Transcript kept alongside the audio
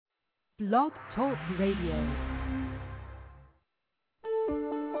Blog Talk Radio.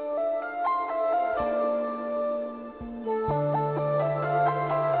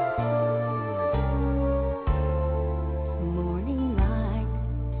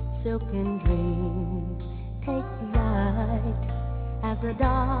 Silken dreams take flight as the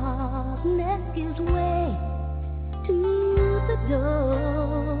darkness gives way to the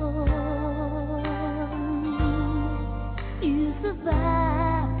dawn. You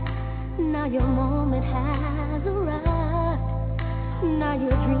survived, now your moment has arrived. Now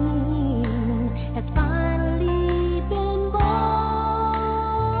your dream has finally been born.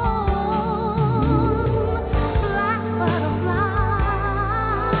 Black butterfly,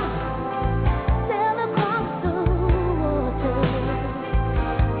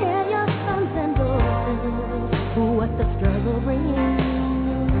 what the struggle brings.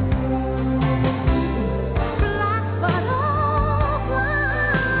 Black butterfly,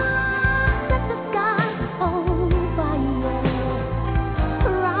 set the sky on fire.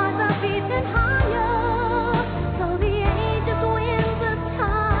 Rise up even higher, so the ages winds of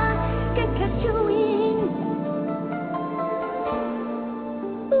time can catch your wings.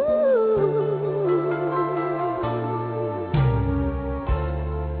 Ooh.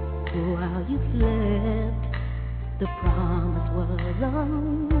 While you slept, the promise was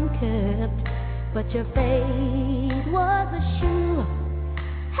unkept, but your fate was as sure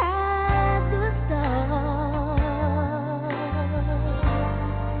as the stars.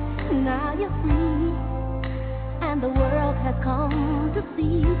 Now you're free, and the world has come to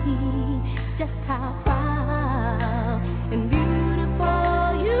see just how proud and beautiful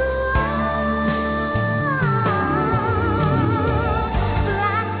you are.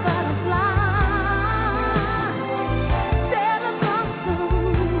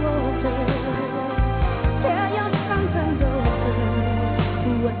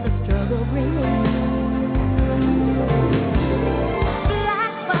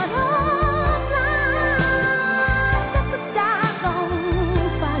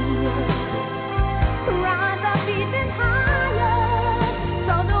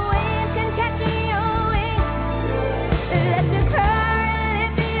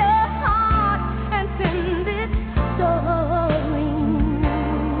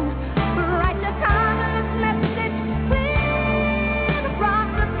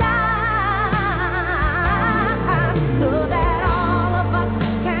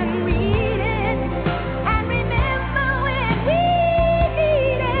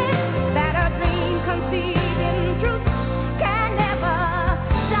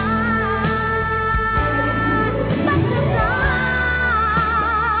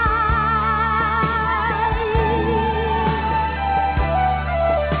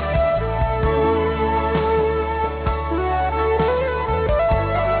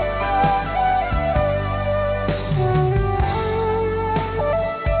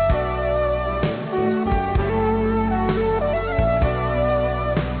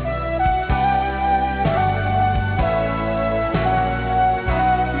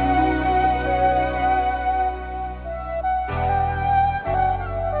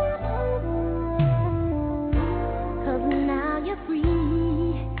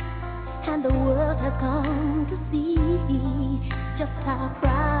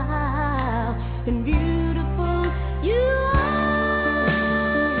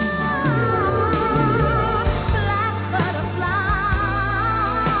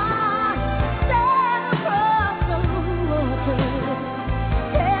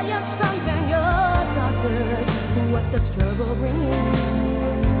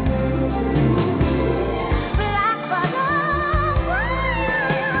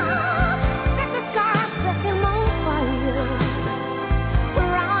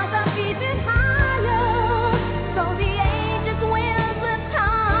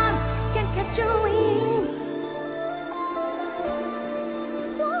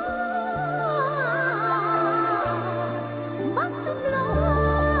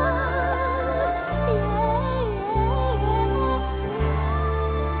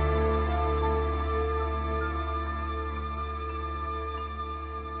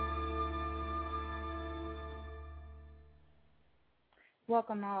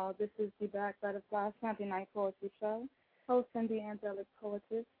 Welcome all. This is the Black Butterfly Sunday Night Poetry Show, hosting the Angelic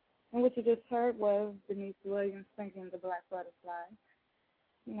Poetess. And what you just heard was Denise Williams singing The Black Butterfly.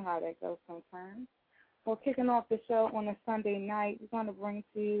 You know how that goes sometimes. Well, kicking off the show on a Sunday night, we're going to bring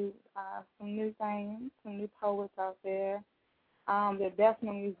to you some new things, some new poets out there. They're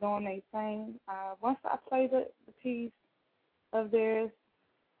definitely doing their thing. Once I play the piece of theirs,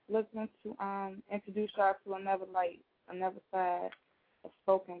 looking to introduce y'all to another light, another side a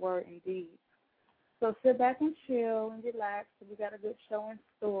spoken word indeed. So sit back and chill and relax. We got a good show in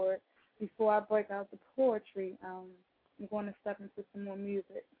store. Before I break out the poetry, I'm going to step into some more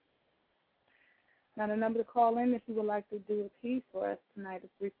music. Now, the number to call in if you would like to do a piece for us tonight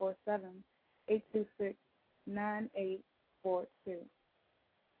is 347-826-9842.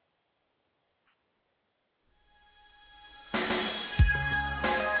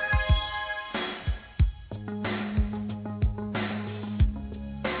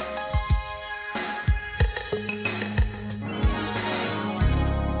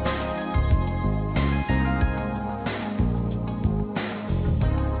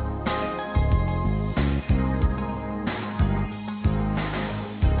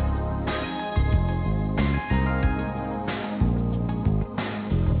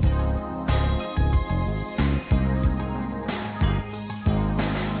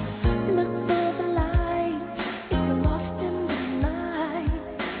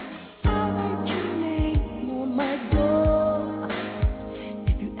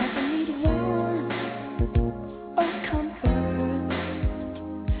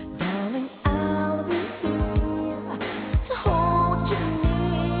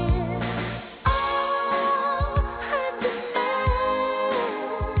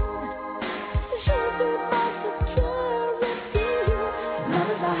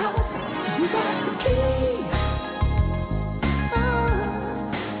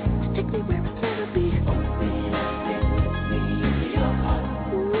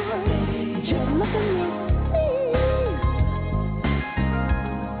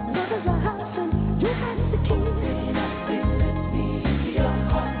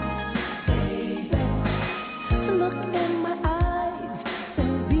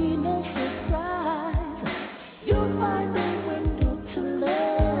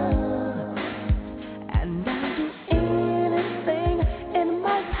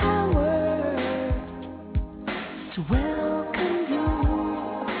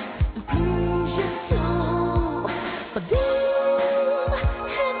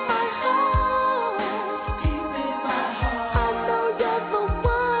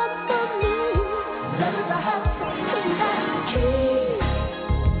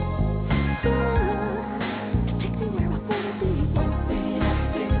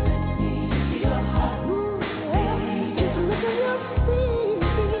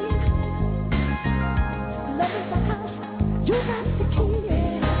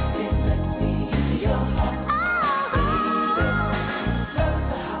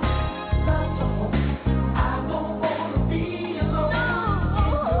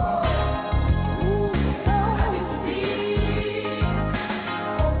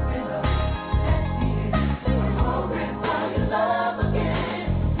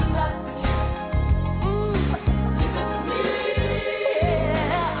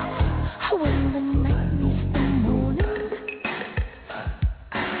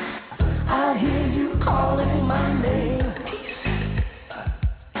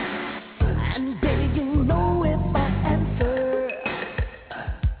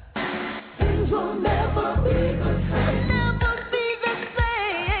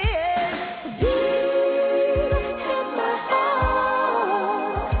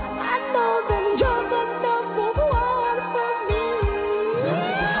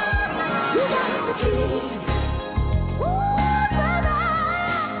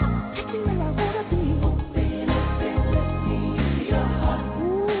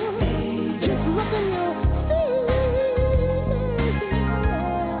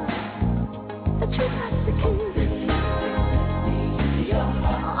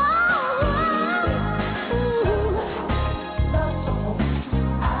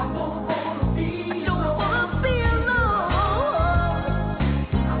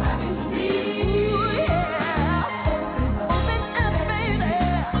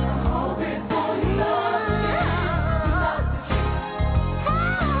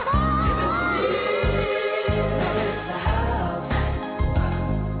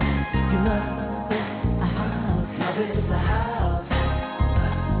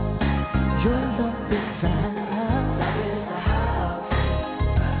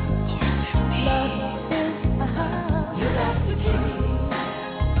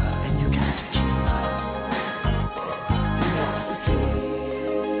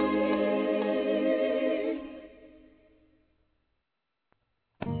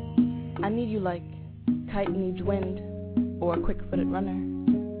 I need you like kite needs wind or a quick-footed runner.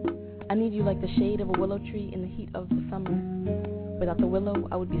 I need you like the shade of a willow tree in the heat of the summer. Without the willow,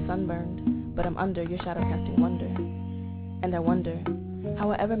 I would be sunburned, but I'm under your shadow casting wonder. And I wonder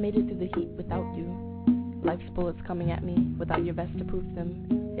how I ever made it through the heat without you. Life's bullets coming at me without your vest to proof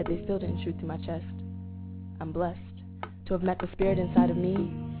them, yet they still didn't shoot through my chest. I'm blessed to have met the spirit inside of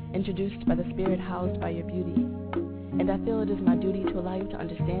me, introduced by the spirit housed by your beauty. And I feel it is my duty to allow you to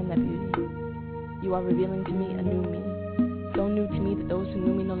understand that beauty. You are revealing to me a new me, so new to me that those who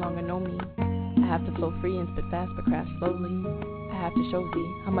knew me no longer know me. I have to flow free and spit fast but craft slowly. I have to show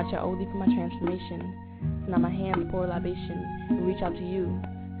thee how much I owe thee for my transformation. So now my hands pour libation and reach out to you,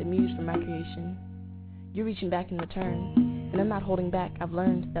 the muse for my creation. You're reaching back in return, and I'm not holding back. I've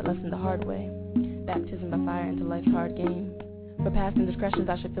learned that lesson the hard way. Baptism by fire into life's hard game. For past indiscretions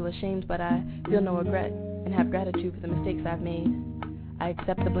I should feel ashamed, but I feel no regret and have gratitude for the mistakes I've made. I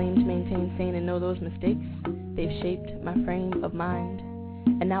accept the blame to maintain sane and know those mistakes, they've shaped my frame of mind.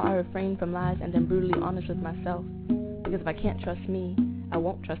 And now I refrain from lies and am brutally honest with myself, because if I can't trust me, I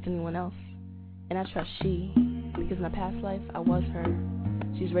won't trust anyone else. And I trust she, because in a past life I was her.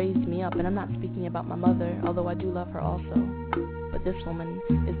 She's raised me up, and I'm not speaking about my mother, although I do love her also. But this woman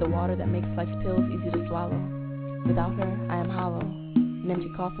is the water that makes life's pills easy to swallow. Without her, I am hollow, an empty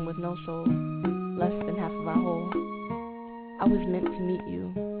coffin with no soul, less than half of our whole. I was meant to meet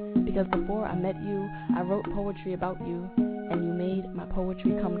you, because before I met you, I wrote poetry about you, and you made my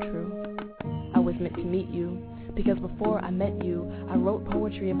poetry come true. I was meant to meet you, because before I met you, I wrote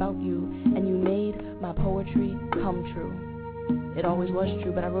poetry about you, and you made my poetry come true. It always was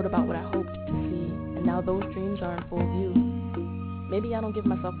true, but I wrote about what I hoped to see, and now those dreams are in full view. Maybe I don't give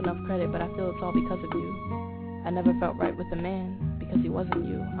myself enough credit, but I feel it's all because of you. I never felt right with a man, because he wasn't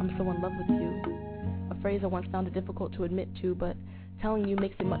you. I'm so in love with you. A phrase I once found it difficult to admit to, but telling you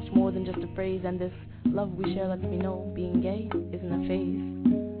makes it much more than just a phrase, and this love we share lets me know being gay isn't a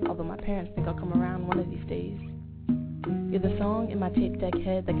phase, although my parents think I'll come around one of these days. You're the song in my tape deck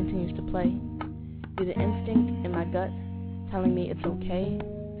head that continues to play. You're the instinct in my gut telling me it's okay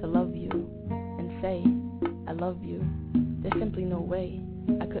to love you and say I love you. There's simply no way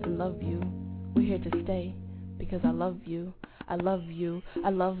I couldn't love you. We're here to stay because I love you. I love you. I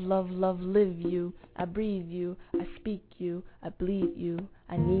love, live you. I breathe you. I speak you. I bleed you.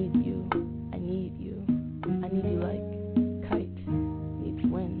 I need you. I need you. I need you like kite needs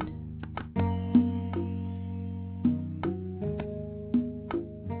wind.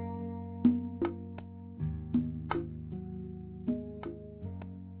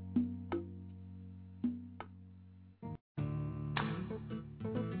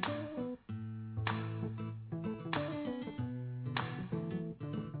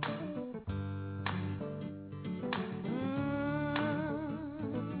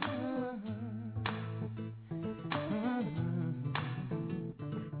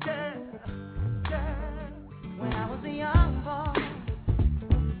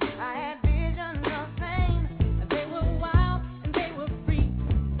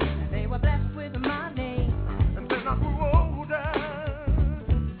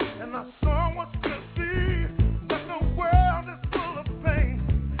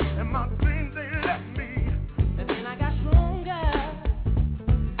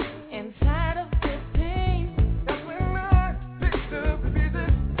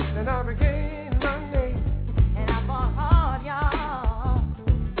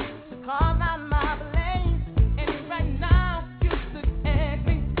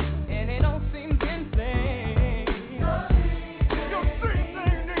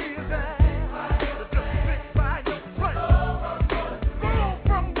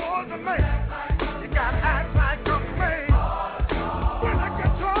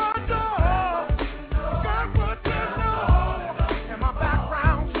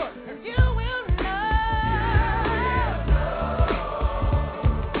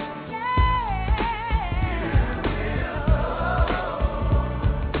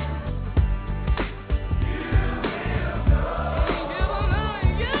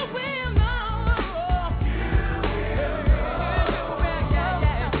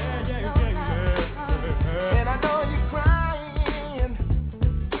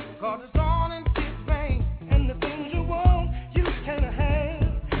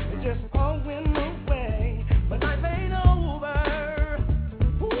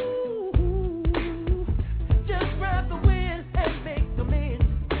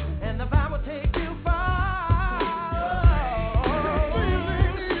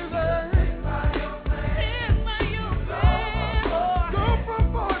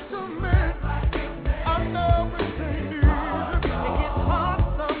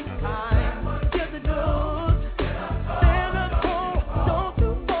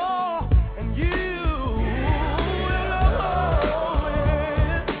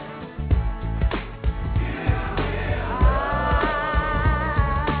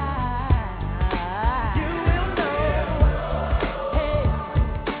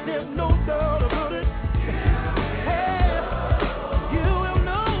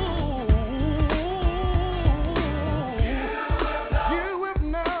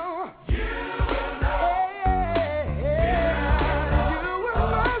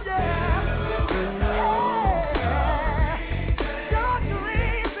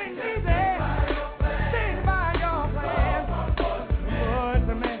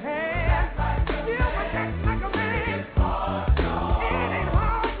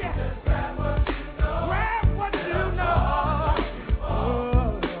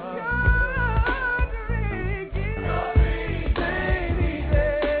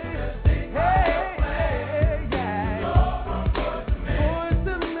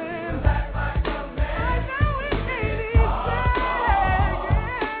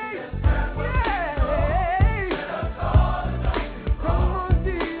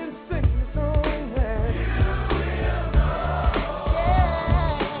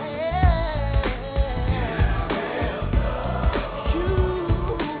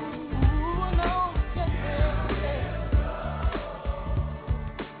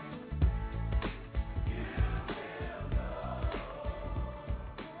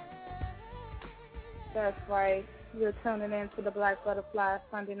 That's right. You're tuning in to the Black Butterfly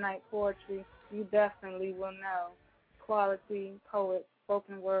Sunday Night Poetry. You definitely will know. Quality poets,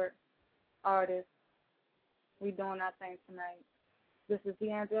 spoken word artists. We doing our thing tonight. This is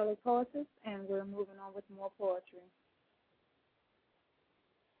the Angelic Poetess, and we're moving on with more poetry.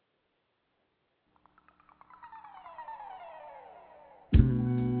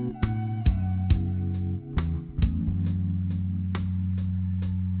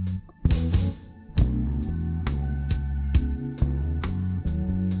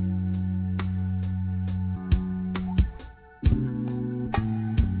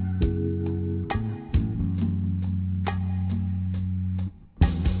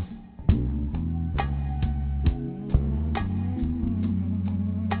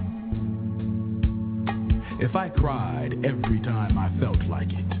 If I cried every time I felt like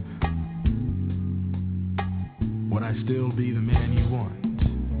it, would I still be the man you want?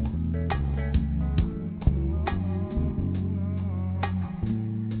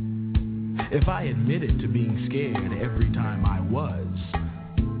 If I admitted to being scared every time I was,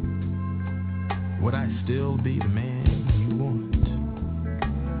 would I still be the man you want?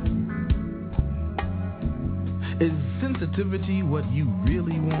 Is sensitivity what you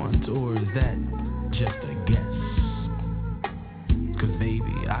really want, or is that just a guess? 'Cause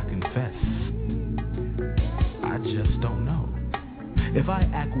baby, I confess, I just don't know. If I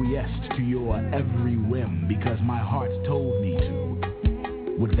acquiesced to your every whim because my heart told me to,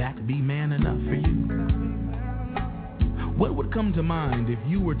 would that be man enough for you? What would come to mind if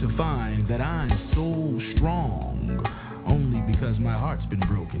you were to find that I'm so strong only because my heart's been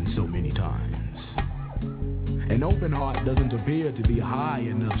broken so many times? An open heart doesn't appear to be high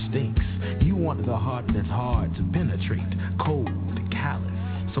enough stakes. You want the heart that's hard to penetrate, cold, callous.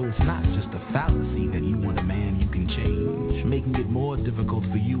 So it's not just a fallacy that you want a man you can change, making it more difficult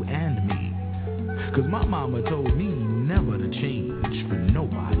for you and me. 'Cause my mama told me never to change for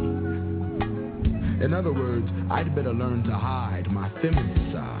nobody. In other words, I'd better learn to hide my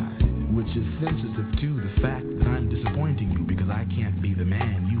feminine side, which is sensitive to the fact that I'm disappointing you because I can't be the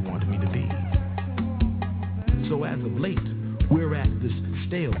man you want me to be. So as of late, we're at this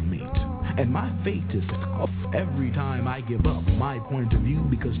stalemate, and my fate is off every time I give up my point of view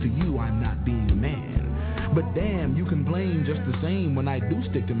because to you I'm not being a man. But damn, you complain just the same when I do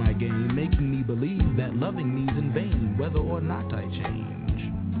stick to my game, making me believe that loving me's in vain, whether or not I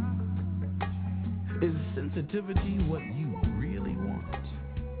change. Is sensitivity what you really want,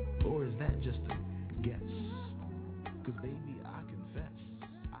 or is that just a guess? 'Cause baby, I confess,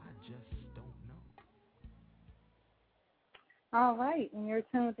 I just don't know. All right, and you're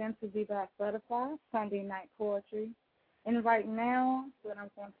tuned into the Black Butterfly Sunday Night Poetry. And right now, what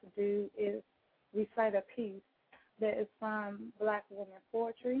I'm going to do is recite a piece that is from Black Women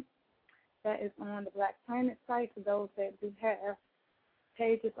Poetry that is on the Black Planet site. For those that do have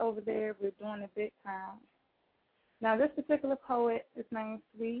pages over there, we're doing it big time. Now, this particular poet is named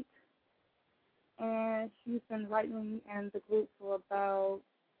Sweet, and she's been writing in the group for about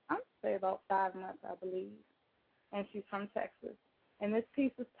 5 months, I believe. And she's from Texas. And this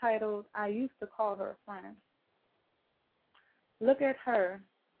piece is titled, I Used to Call Her a Friend. Look at her,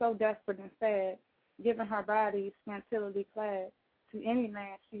 so desperate and sad, giving her body scantily clad to any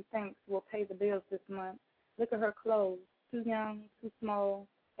man she thinks will pay the bills this month. Look at her clothes, too young, too small,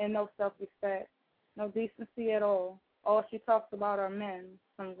 and no self-respect, no decency at all. All she talks about are men,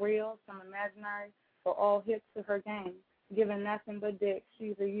 some real, some imaginary, but all hits to her game, giving nothing but dick.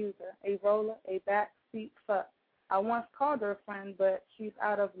 She's a user, a roller, a backseat fuck. I once called her a friend, but she's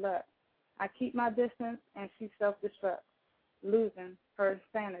out of luck. I keep my distance, and she self-destructs, losing her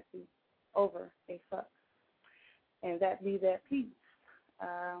sanity over a fuck. And that be that piece.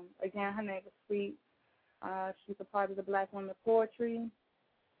 Again, her name is Sweet. She's a part of the Black Women Poetry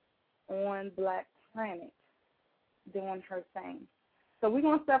on Black Planet, doing her thing. So we're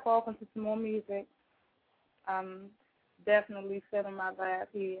going to step off into some more music. Definitely feeling my vibe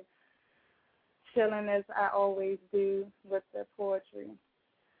here. Chilling as I always do with the poetry.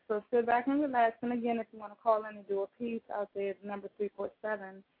 So sit back and relax. And again, if you want to call in and do a piece out there, it's number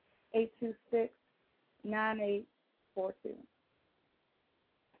 347-826-9842.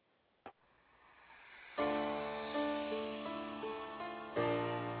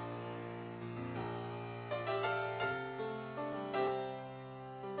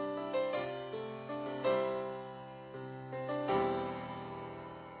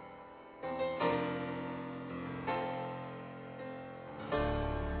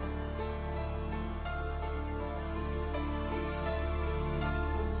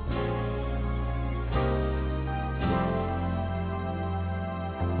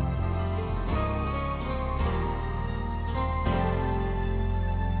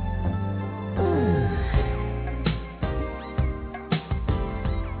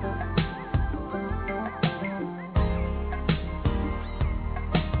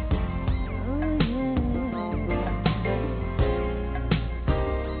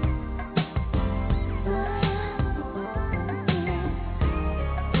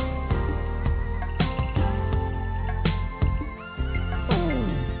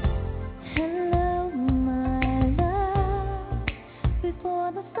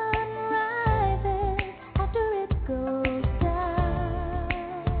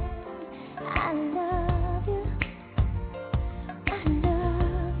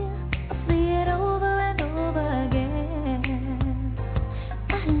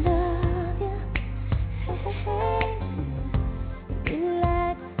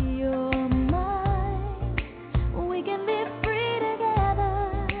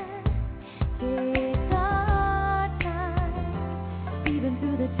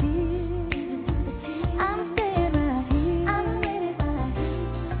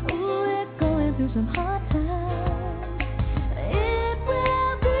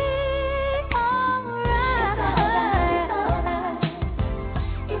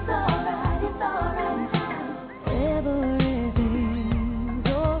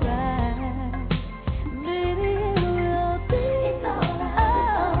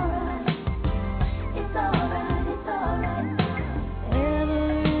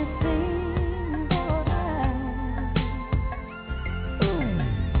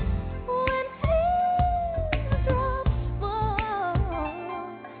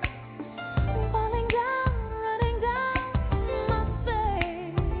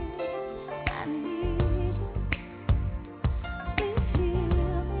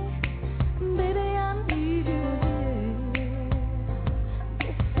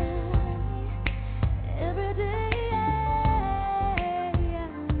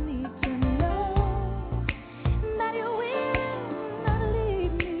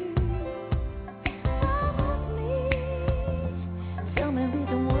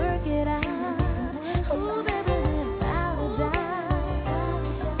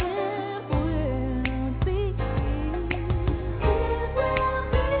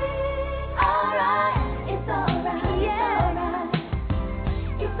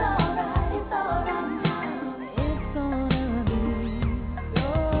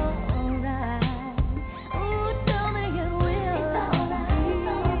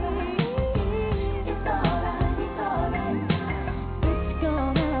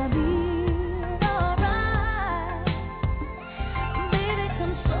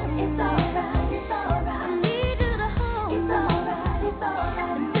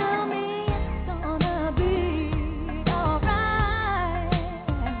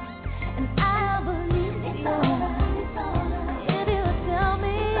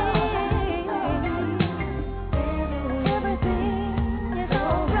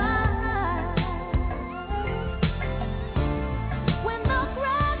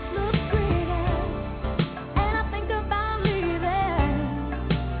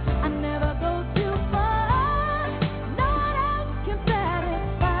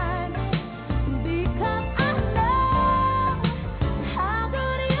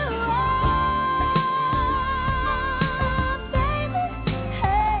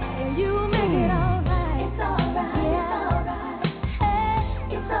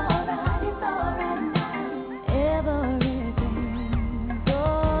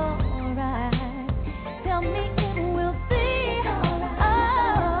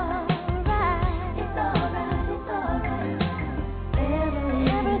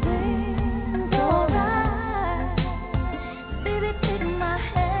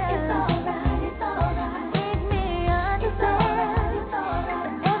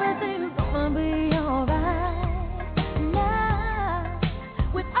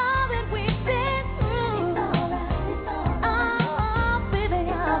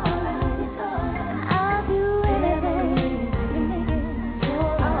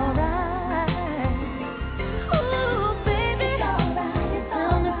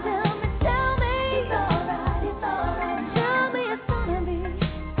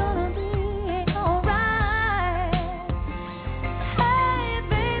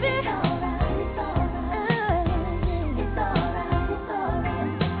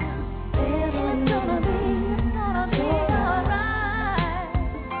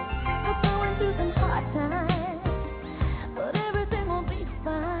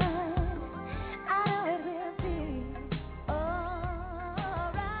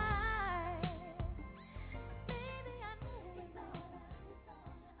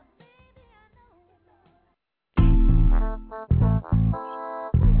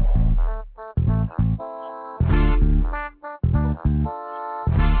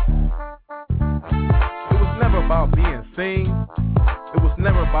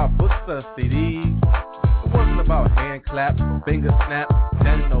 never about books or CDs. It wasn't about hand claps, finger snaps,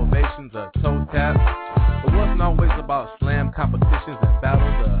 standing ovations, or toe taps. It wasn't always about slam competitions and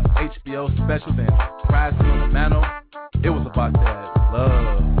battles, HBO specials and prizes on the mantle. It was about that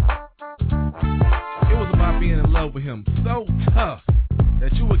love. It was about being in love with him so tough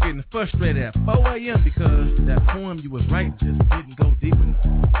that you were getting frustrated at 4 a.m. because that poem you was writing just didn't go deep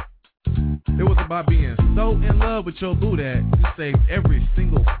enough. It was about being so in love with your boo that you saved every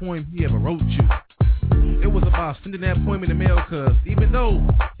single poem he ever wrote you. It was about sending that poem in the mail because even though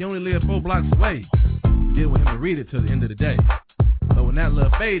he only lived 4 blocks away, you didn't want him to read it till the end of the day. So when that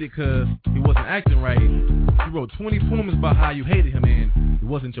love faded because he wasn't acting right, you wrote 20 poems about how you hated him and he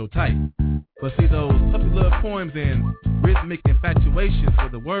wasn't your type. But see, those puppy love poems and rhythmic infatuations were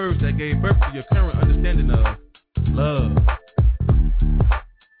the words that gave birth to your current understanding of love.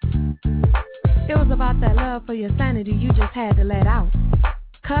 It was about that love for your sanity you just had to let out.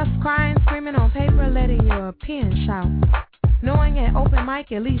 Cuss, crying, screaming on paper, letting your pen shout. Knowing at open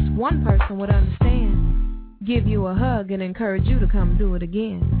mic at least one person would understand, give you a hug and encourage you to come do it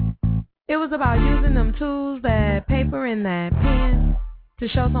again. It was about using them tools, that paper and that pen, to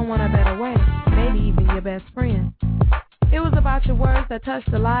show someone a better way, maybe even your best friend. It was about your words that touched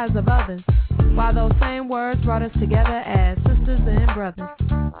the lives of others, while those same words brought us together as sisters and brothers.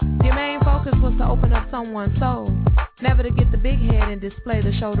 Your main focus was to open up someone's soul, never to get the big head and display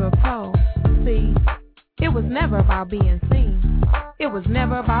the shoulder of pole. See, it was never about being seen. It was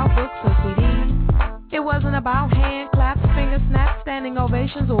never about books or CDs. It wasn't about hand claps, finger snaps, standing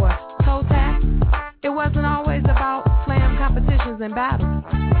ovations, or toe taps. It wasn't always about slam competitions and battles,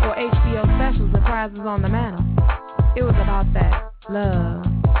 or HBO specials and prizes on the mantle. It was about that love.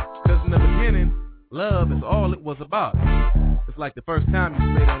 Because in the beginning, love is all it was about. It's like the first time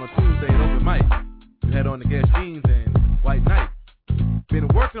you played on a Tuesday at open mic. You had on the Guess jeans and white nights. Been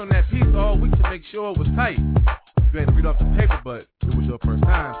working on that piece all week to make sure it was tight. You had to read off the paper, but it was your first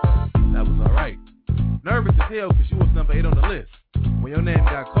time, so that was alright. Nervous as hell because you was number 8 on the list. When your name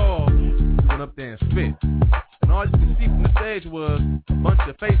got called, you went up there and spit. And all you could see from the stage was a bunch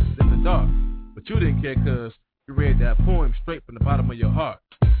of faces in the dark. But you didn't care because you read that poem straight from the bottom of your heart.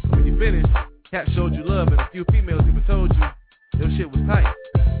 When you finished, Cat showed you love and a few females even told you your shit was tight.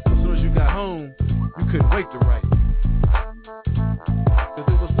 As soon as you got home, you couldn't wait to write. Cause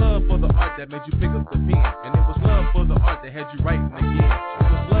it was love for the art that made you pick up the pen. And it was love for the art that had you writing again.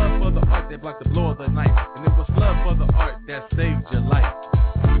 It was love for the art that blocked the blow of the knife. And it was love for the art that saved your life.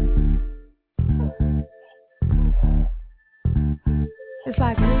 It's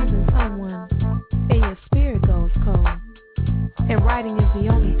like losing someone and your spirit goes cold, and writing is the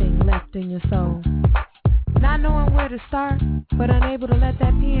only thing left in your soul. Not knowing where to start, but unable to let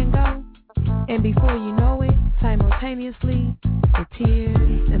that pen go. And before you know it, simultaneously, the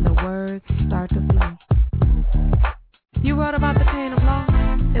tears and the words start to flow. You wrote about the pain of loss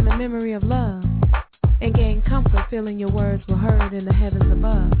and the memory of love, and gained comfort feeling your words were heard in the heavens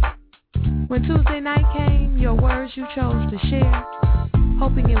above. When Tuesday night came, your words you chose to share,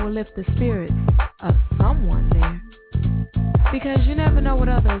 hoping it will lift the spirits of someone there. Because you never know what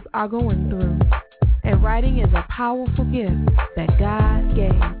others are going through, and writing is a powerful gift that God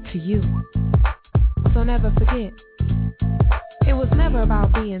gave to you. So never forget, it was never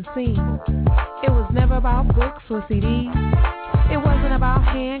about being seen. It was never about books or CDs. It wasn't about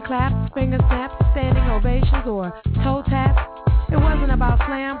hand claps, finger snaps, standing ovations, or toe taps. It wasn't about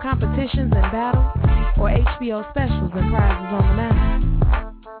slam competitions and battles, or HBO specials and prizes on the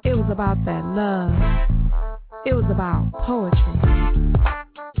mantle. It was about that love. It was about poetry.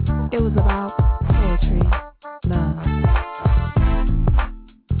 It was about poetry, love.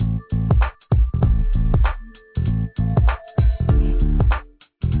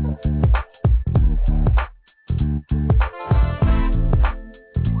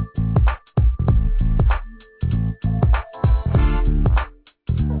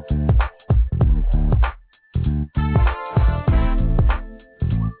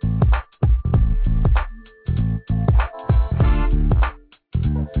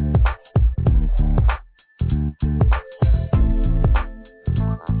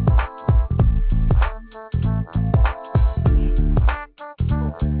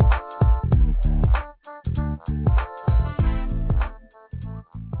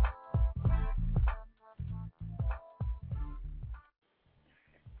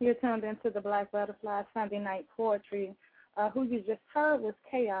 You're tuned into the Black Butterfly Sunday Night Poetry. Who you just heard was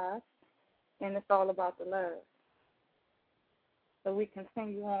Chaos, and it's all about the love. So we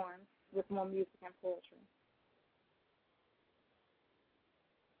continue on with more music and poetry.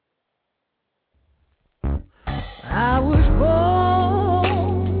 I was born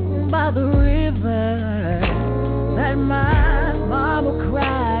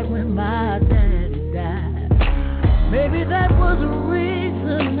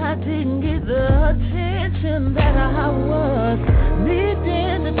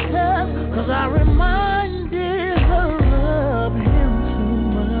 'cause I reminded her of him too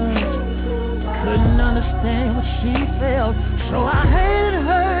much. Couldn't understand what she felt, so I hated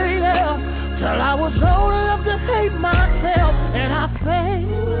her, yeah, till I was old enough to hate myself. And I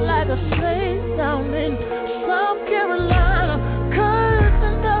felt like a slave down in South Carolina,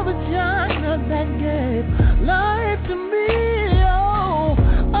 cursing the vagina that gave life to me. Oh,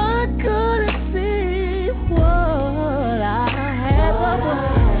 I couldn't see what I had the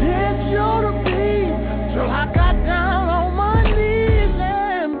potential to be, so I got down on my knees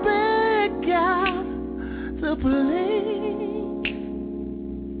and begged God to please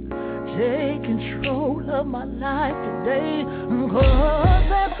take control of my life today. 'Cause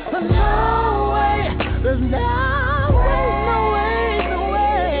there's no way, there's no way, no way, no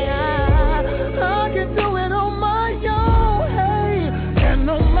way I can do it on my own, hey. And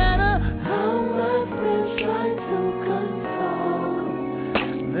no matter how my friends try to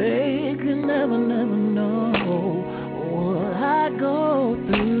console, they can never, never know what I go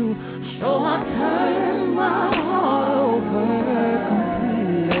through. So I turn my heart over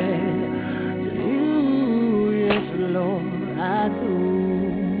completely to you, yes, Lord, I do.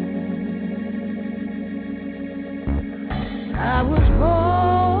 I was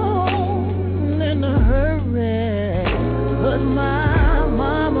born in a hurry, 'cause my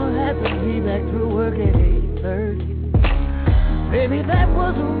mama had to be back to work at 8:30. Baby, that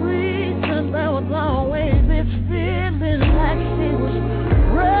was a reason. There was always this feeling like she was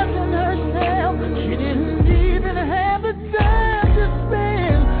rushing herself. She didn't even have the time to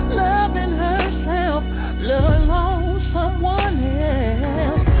spend loving herself, let alone someone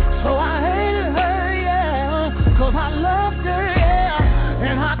else. So I hated her, yeah, 'cause I loved her, yeah,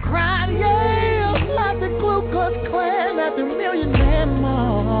 and I cried, yeah, like the Ku Klux Klan at the Million Man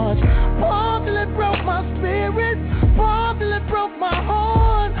March. Partly broke my spirit, partly broke my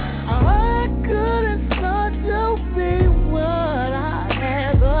heart. I couldn't start to be what I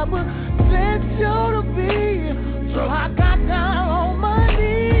had the potential to be, so I got down on my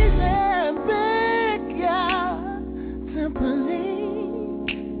knees and begged God to please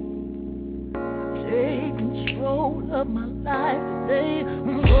take control of my life today.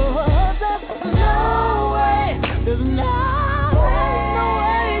 Oh, there's no way, there's no way, no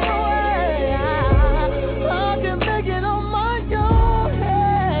way, no way I can make it on my own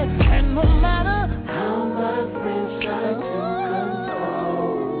head. And no matter how my friends try to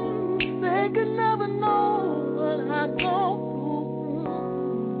console, they could never know what I go through.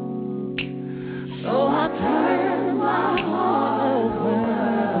 So I turn my heart over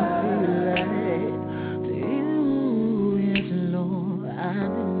to you, yes, Lord, I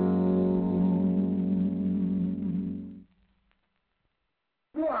do.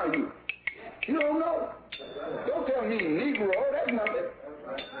 Who are you? You don't know? Don't tell me Negro, that's nothing.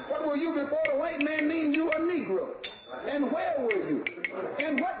 What were you before the white man named you a Negro? And where were you?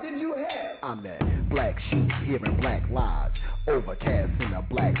 And what did you have? I'm that black sheep hearing black lies, overcast in a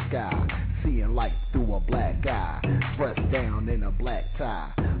black sky, seeing light through a black eye, pressed down in a black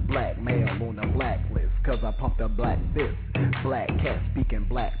tie, black male on a blacklist, 'cause I pumped a black fist, black cat speaking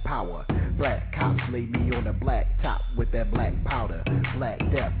black power, black cops laid me on a black top with that black powder, black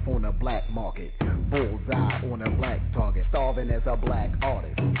death on a black market, bullseye on a black target, starving as a black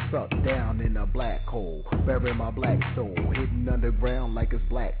artist, sucked down in a black hole, bury my black soul, hidden underground like it's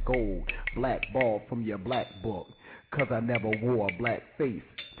black gold, black ball from your black book, 'cause I never wore a black face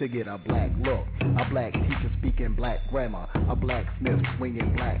to get a black look, a black teacher speaking black grammar, a blacksmith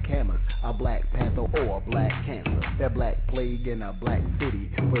swinging black hammers, a black panther or a black cancer, that black plague in a black city,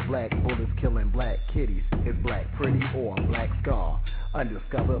 with black bullets killing black kitties, is black pretty or a black scar,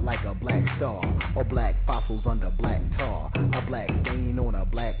 undiscovered like a black star, or black fossils under black tar, a black stain on a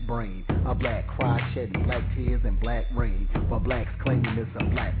black brain, a black cry shedding black tears and black rain, but blacks claim it's a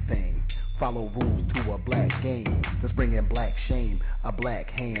black thing. Follow rules to a black game that's bringing black shame, a black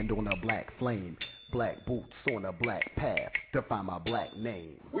hand on a black flame, black boots on a black path to find my black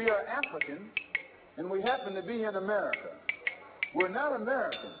name. We are Africans, and we happen to be in America. We're not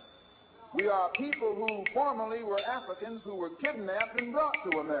Americans. We are people who formerly were Africans who were kidnapped and brought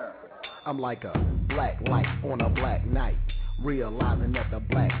to America. I'm like a black light on a black night, realizing that the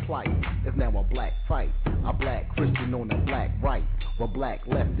black plight is now a black fight, a black Christian on a black right, with black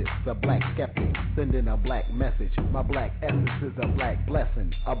leftists, a black skeptic, sending a black message. My black essence is a black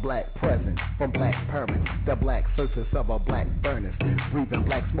blessing, a black present from black parents, the black surface of a black furnace, breathing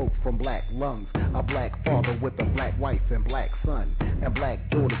black smoke from black lungs, a black father with a black wife and black son, and black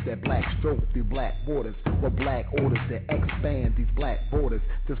daughters that black stroke through black borders, with black orders that expand these black borders,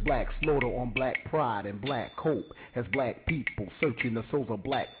 this black slaughter on black pride and black hope, as black people people, searching the souls of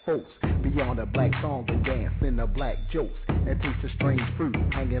black folks. Beyond the black songs and dance in the black jokes, and taste the strange fruit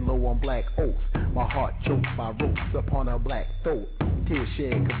hanging low on black oaks. My heart choked by ropes upon a black throat. Tears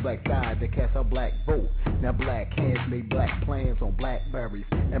shed cause black died to cast a black vote. Now black hands make black plans on blackberries,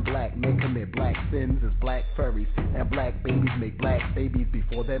 and black men commit black sins as black furries, and black babies make black babies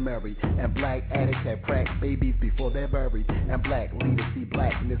before they're married, and black addicts have cracked babies before they're buried, and black leaders see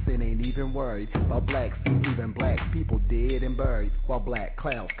blackness and ain't even worried about black seeds leaving black people dead and buried, while black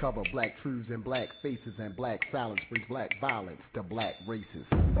clouds cover black truths and black faces, and black silence brings black violence to black races.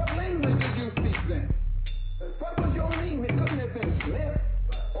 What language did you speak then? What was your name? It couldn't have been Smith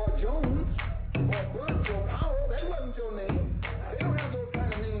or Jones or Bush or Powell. That wasn't your name. They don't have those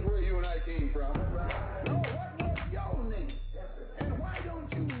kind of names where you and I came from. No, what was your name? And why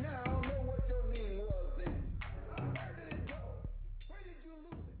don't you now know what your name was then? Where did it go? Where did you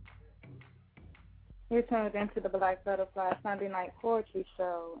lose it? You're tuned into the Black Butterfly Sunday Night Poetry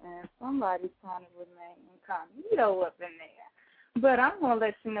Show, and somebody's trying to remain incognito up in there. But I'm going to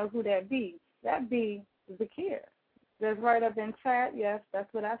let you know who that be. That be Zakir. That's right up in chat. Yes,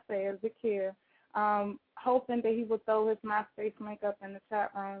 that's what I say is Zakir. Hoping that he will throw his MySpace link up in the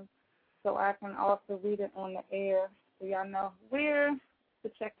chat room so I can also read it on the air so y'all know where to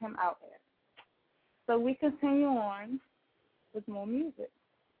check him out at. So we continue on with more music.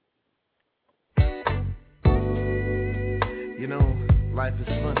 You know, life is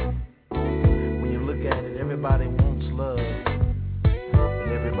funny. When you look at it, everybody wants love, but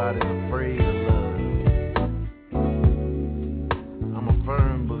everybody's afraid of love. I'm a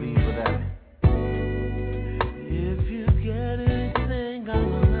firm believer that if you get anything on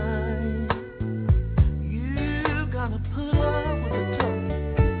the line, you gotta put up with the tough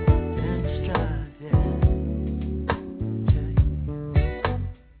and strive, yeah.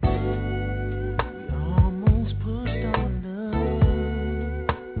 We almost pushed on love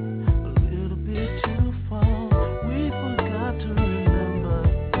a little bit too far. We forgot to remember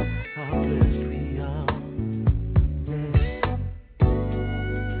how blessed we are.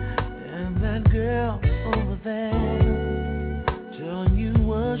 And that girl over there telling you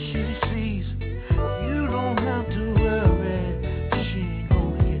what she sees, you don't have to worry, she ain't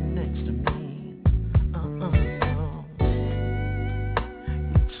gonna get next to me. No.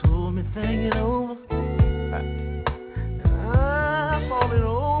 You told me think it over, and I thought it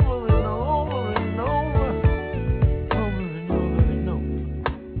over and over and over and over.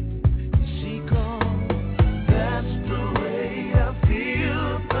 She called, that's the way I feel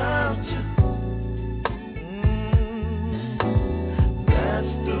about you.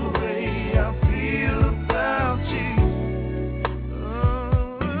 That's the way I feel about you.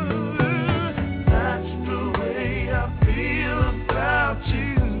 That's the way I feel about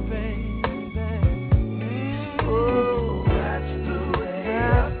you, baby. Oh, that's the way I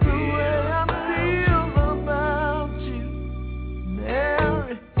feel about you,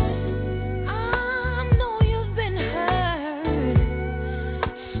 Mary. I know you've been hurt,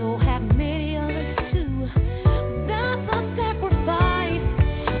 so have many others too. That's a sacrifice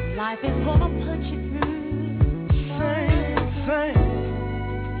life is gonna put you through.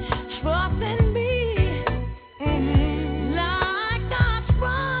 Trust in me, like I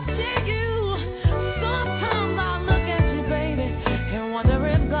trusted you. Sometimes I look at you, baby, and wonder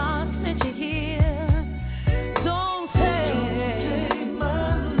if God sent you here. Don't take my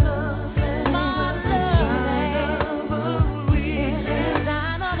love and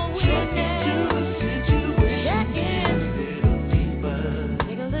sign of a weakness. Check in,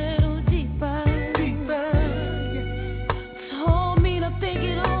 dig a little deeper.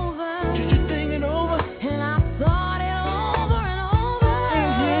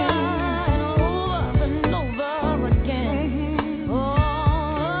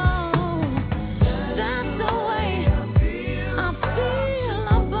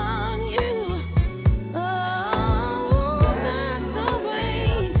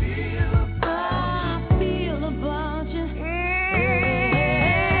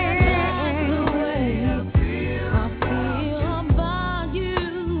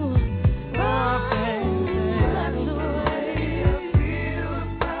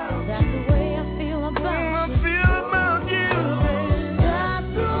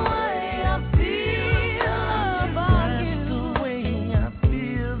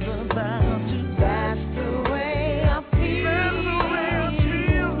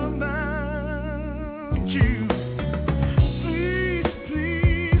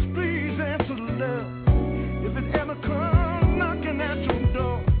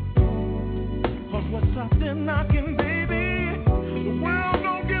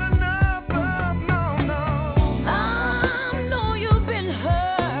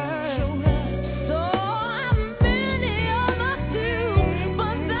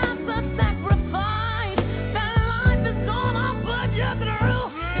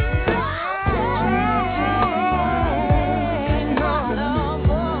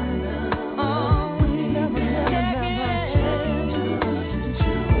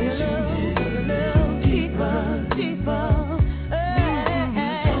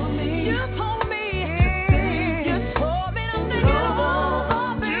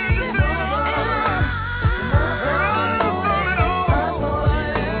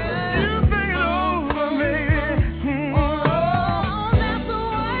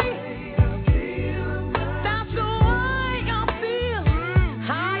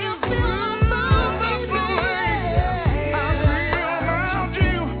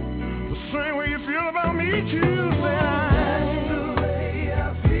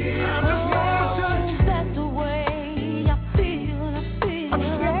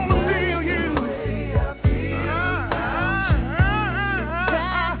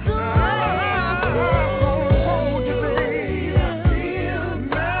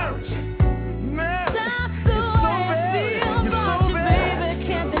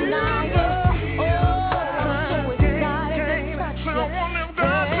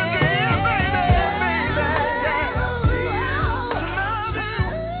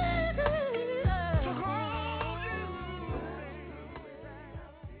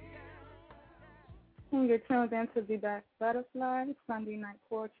 you're tuned into the ButterFly Sunday Night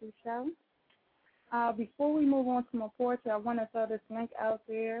Poetry Show. Before we move on to more poetry, I want to throw this link out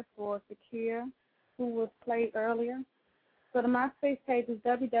there for Sakir, who was played earlier. So the MySpace page is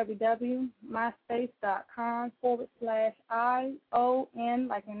www.myspace.com/ION,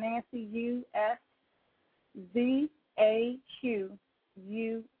 like in Nancy, USZAQUIR.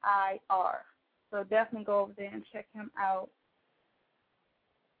 So definitely go over there and check him out.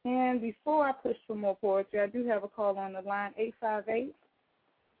 And before I push for more poetry, I do have a call on the line, 858.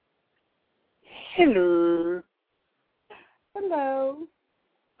 Hello. Hello.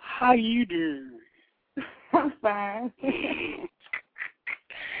 How you doing? I'm fine.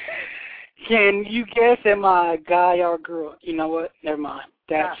 Can you guess, am I a guy or a girl? You know what? Never mind.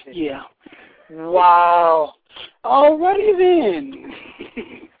 That's, yeah. Wow. Alrighty then.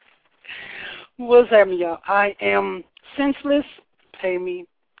 What's happening, y'all? I am senseless. Pay me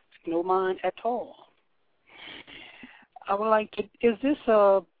no mind at all. I would like to, is this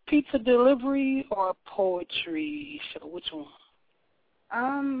a pizza delivery or a poetry show? Which one?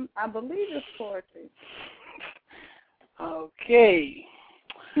 I believe it's poetry. Okay.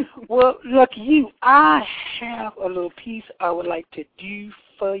 Well, lucky you. I have a little piece I would like to do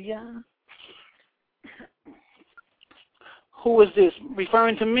for you. Who is this?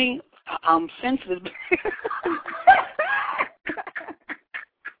 Referring to me? I'm sensitive.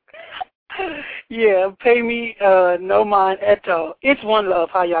 Yeah, pay me no mind at all. It's one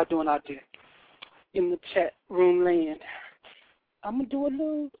love. How y'all doing out there in the chat room land? I'm going to do a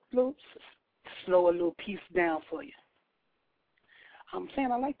little slow a little piece down for you. I'm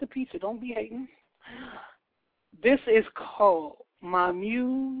saying I like the pizza. Don't be hating. This is called My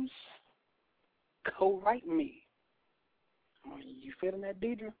Muse Co-Write Me. You feeling that,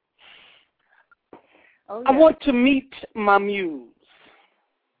 Deidre? Oh, yeah. I want to meet my muse.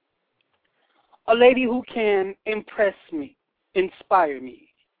 A lady who can impress me, inspire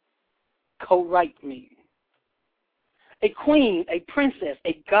me, co-write me. A queen, a princess,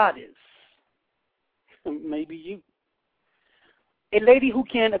 a goddess. Maybe you. A lady who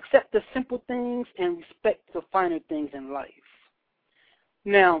can accept the simple things and respect the finer things in life.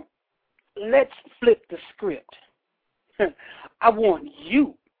 Now, let's flip the script. I want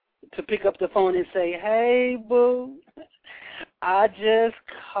you to pick up the phone and say, hey, boo, I just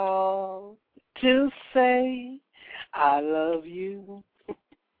called to say I love you.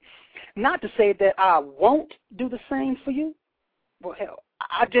 Not to say that I won't do the same for you. Well, hell,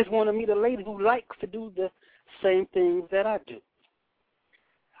 I just want to meet a lady who likes to do the same things that I do.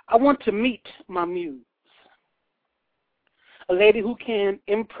 I want to meet my muse. A lady who can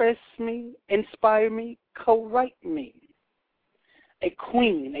impress me, inspire me, co-write me. A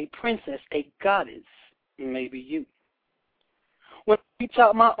queen, a princess, a goddess, maybe you. When I reach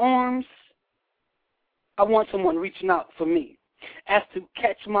out my arms, I want someone reaching out for me. As to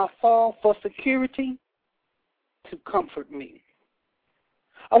catch my fall for security, to comfort me.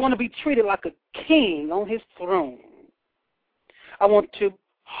 I want to be treated like a king on his throne. I want to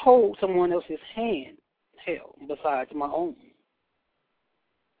hold someone else's hand, hell, besides my own.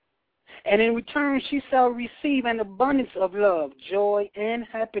 And in return, she shall receive an abundance of love, joy, and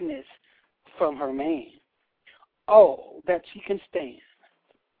happiness from her man. All that she can stand.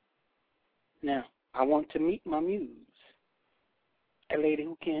 Now, I want to meet my muse. A lady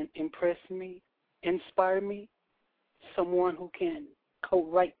who can impress me, inspire me, someone who can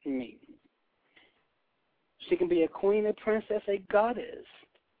co-write me. She can be a queen, a princess, a goddess.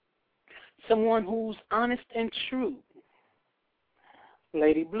 Someone who's honest and true.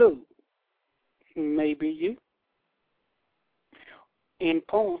 Lady Blue, maybe you. In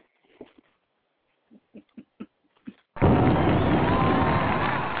poem.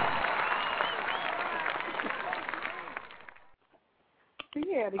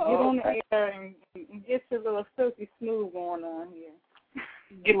 Yeah, to get on the air and get your little silky smooth going on here.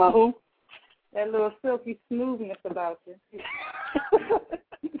 Get my who? That little silky smoothness about you.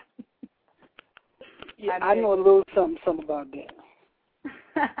 Yeah, I know a little something about that.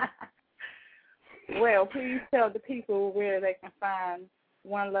 Well, please tell the people where they can find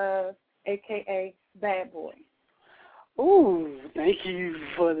One Love, a.k.a. Bad Boy. Ooh, thank you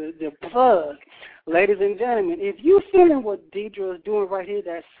for the plug. Ladies and gentlemen, if you're feeling what Deidre is doing right here,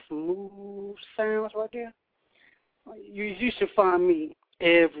 that smooth sounds right there, you should find me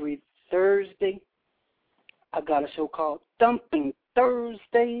every Thursday. I got a show called Thumping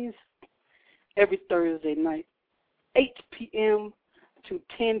Thursdays, every Thursday night, 8 p.m. to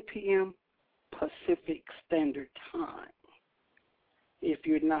 10 p.m. Pacific Standard Time. If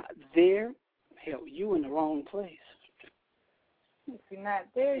you're not there, hell, you in the wrong place. If you're not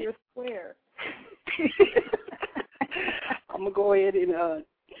there, you're square. I'm going to go ahead and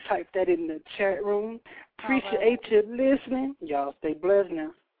type that in the chat room. Appreciate right. you listening. Y'all stay blessed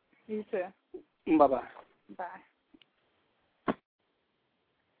now. You too. Bye-bye. Bye.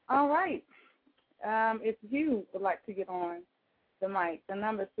 All right. If you would like to get on the mic, the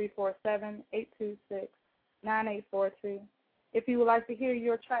number is 347-826-9842. If you would like to hear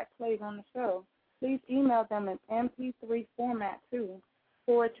your track played on the show, please email them in MP3 format to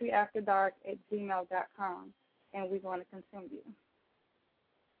poetryafterdark@gmail.com, and we're going to continue.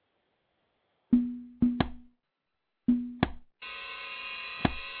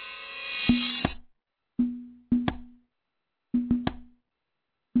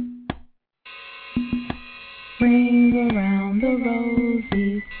 Ring around the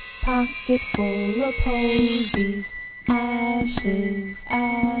rosies, pocket full of posies. Ashes,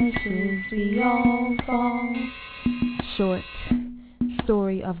 ashes, we all fall. Short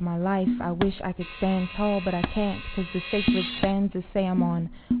story of my life. I wish I could stand tall, but I can't, 'cause the sacred stanzas say I'm on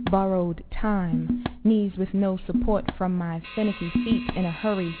borrowed time. Knees with no support from my finicky feet in a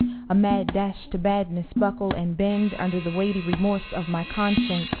hurry. A mad dash to badness, buckle and bend under the weighty remorse of my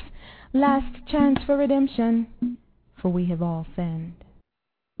conscience. Last chance for redemption, for we have all sinned.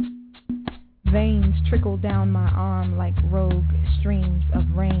 Veins trickle down my arm like rogue streams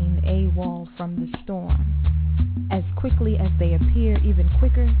of rain, AWOL from the storm. As quickly as they appear, even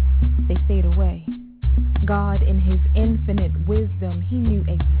quicker, they fade away. God, in his infinite wisdom, he knew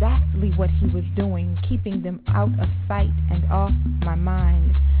exactly what he was doing, keeping them out of sight and off my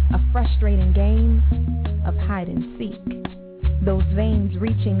mind. A frustrating game of hide and seek. Those veins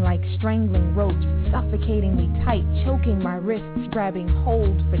reaching like strangling ropes, suffocatingly tight, choking my wrists, grabbing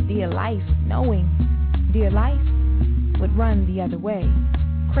hold for dear life, knowing dear life would run the other way,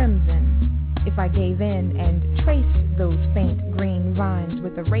 crimson, if I gave in and traced those faint green vines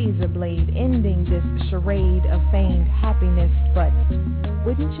with a razor blade, ending this charade of feigned happiness. But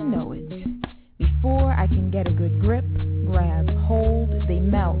wouldn't you know it, before I can get a good grip, grab hold, they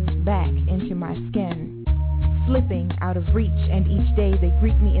melt back into my skin, slipping out of reach, and each day they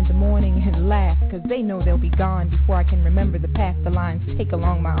greet me in the morning and laugh, 'cause they know they'll be gone before I can remember the path the lines take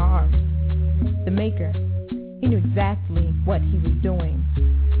along my arm. The maker, he knew exactly what he was doing,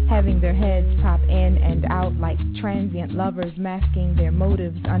 having their heads pop in and out like transient lovers, masking their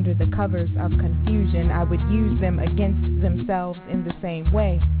motives under the covers of confusion. I would use them against themselves in the same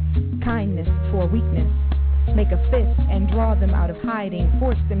way. Kindness for weakness. Make a fist and draw them out of hiding,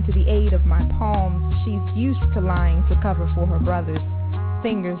 force them to the aid of my palms. She's used to lying to cover for her brothers,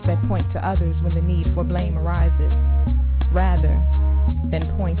 fingers that point to others when the need for blame arises, rather than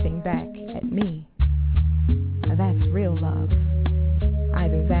pointing back at me. Now that's real love,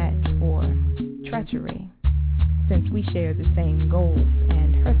 either that or treachery, since we share the same goals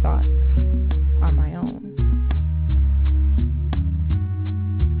and her thoughts are my own.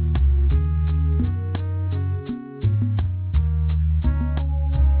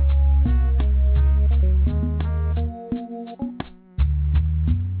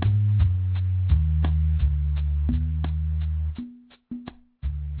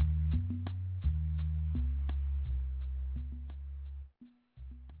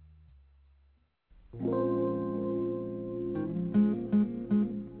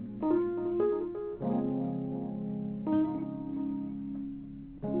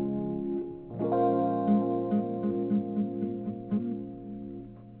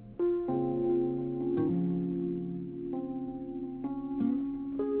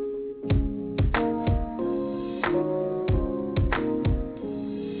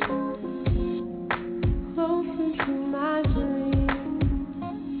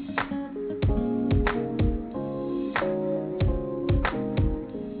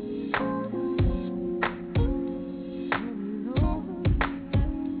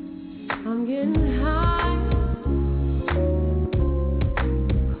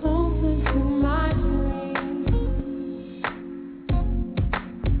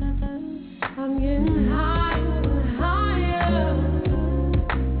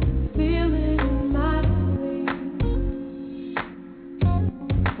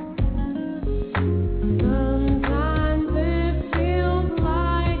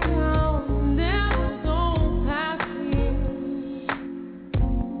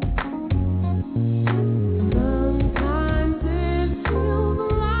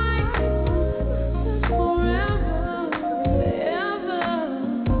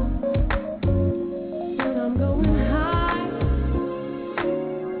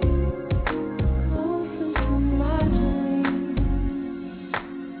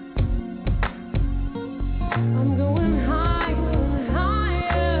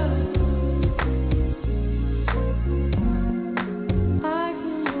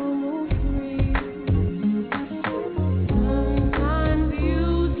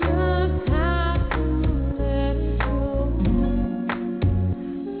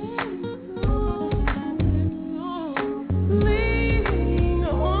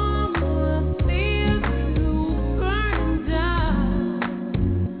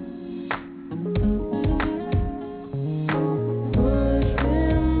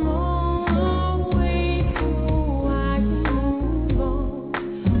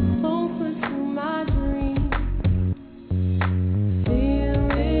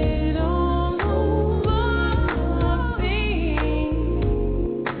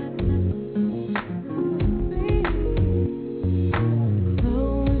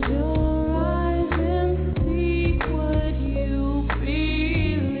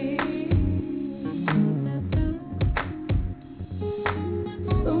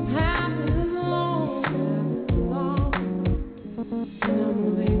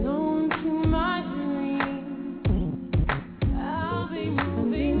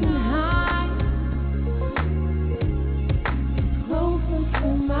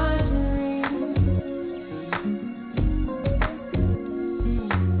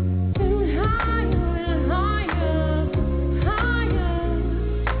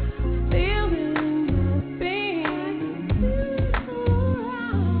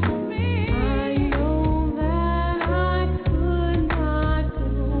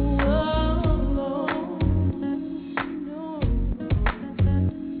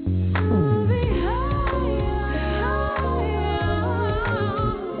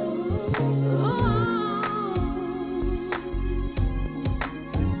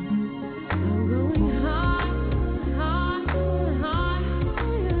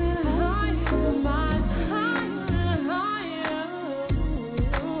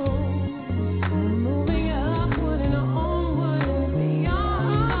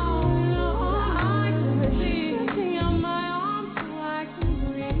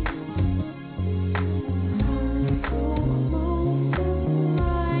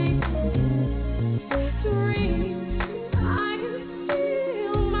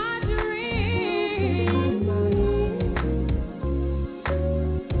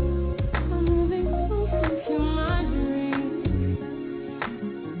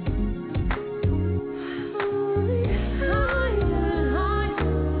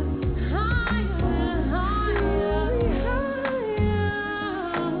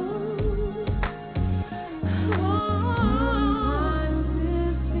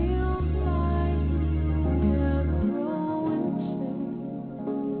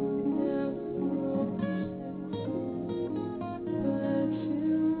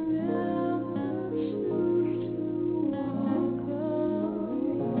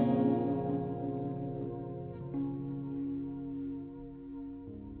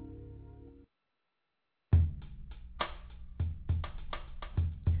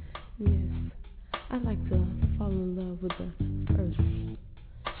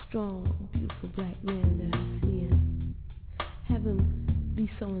 strong, beautiful black man that I see, and have him be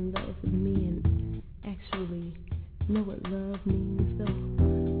so in love with me and actually know what love means. Though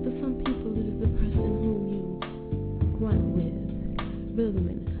for some people it is the person whom you grunt with, really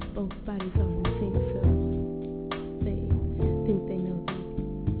when both bodies are in sync, so they think they know the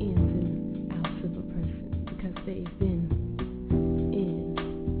ins and outs of a person because they've been in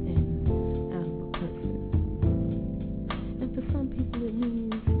and out of a person. And for some people it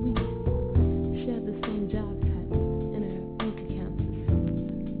means we share the same job title and our bank accounts are similar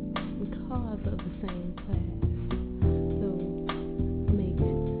and cars of the same class, though make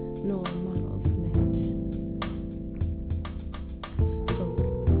no models match. So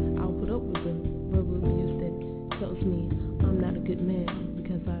I'll put up with the verbal abuse that tells me I'm not a good man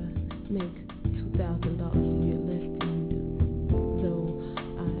because I make $2,000 a year less than you do, though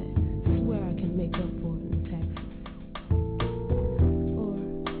I swear I can make up for it in taxes. Or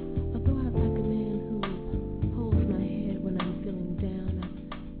although I like a man who holds my head when I'm feeling down,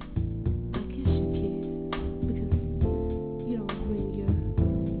 I guess you care because you don't bring your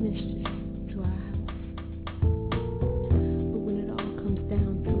mistress to our house. But when it all comes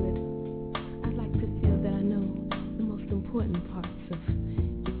down to it, I'd like to feel that I know the most important parts of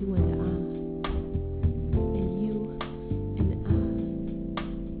you and I, and you and I,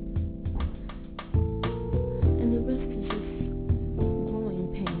 and the rest is just growing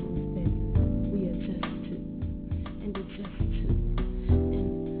pains that we adjust to and adjust to. And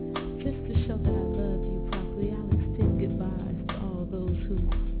just to show that I love you properly, I'll extend goodbyes to all those who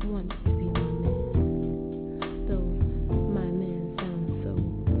wanted to be my man. Though my man sounds so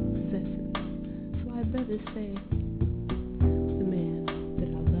possessive, so I'd rather say the man that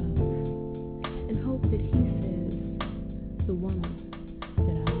I love and hope that he says the woman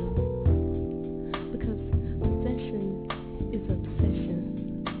that I love. Because possession is obsession,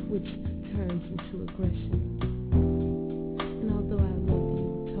 which turns into aggression. And although I love you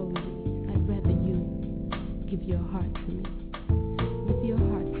totally, I'd rather you give your heart to me. Give your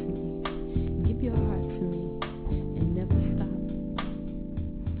heart to me. Give your heart to me and never stop.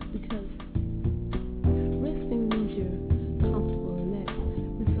 Because resting means you're comfortable, and that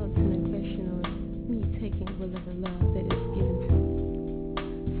results in aggression or me taking whatever love that is given to me.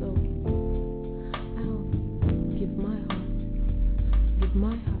 So I'll give my heart, give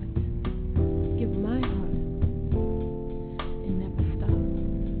my heart, give my heart, and never stop.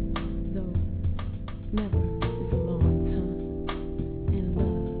 Though never is a long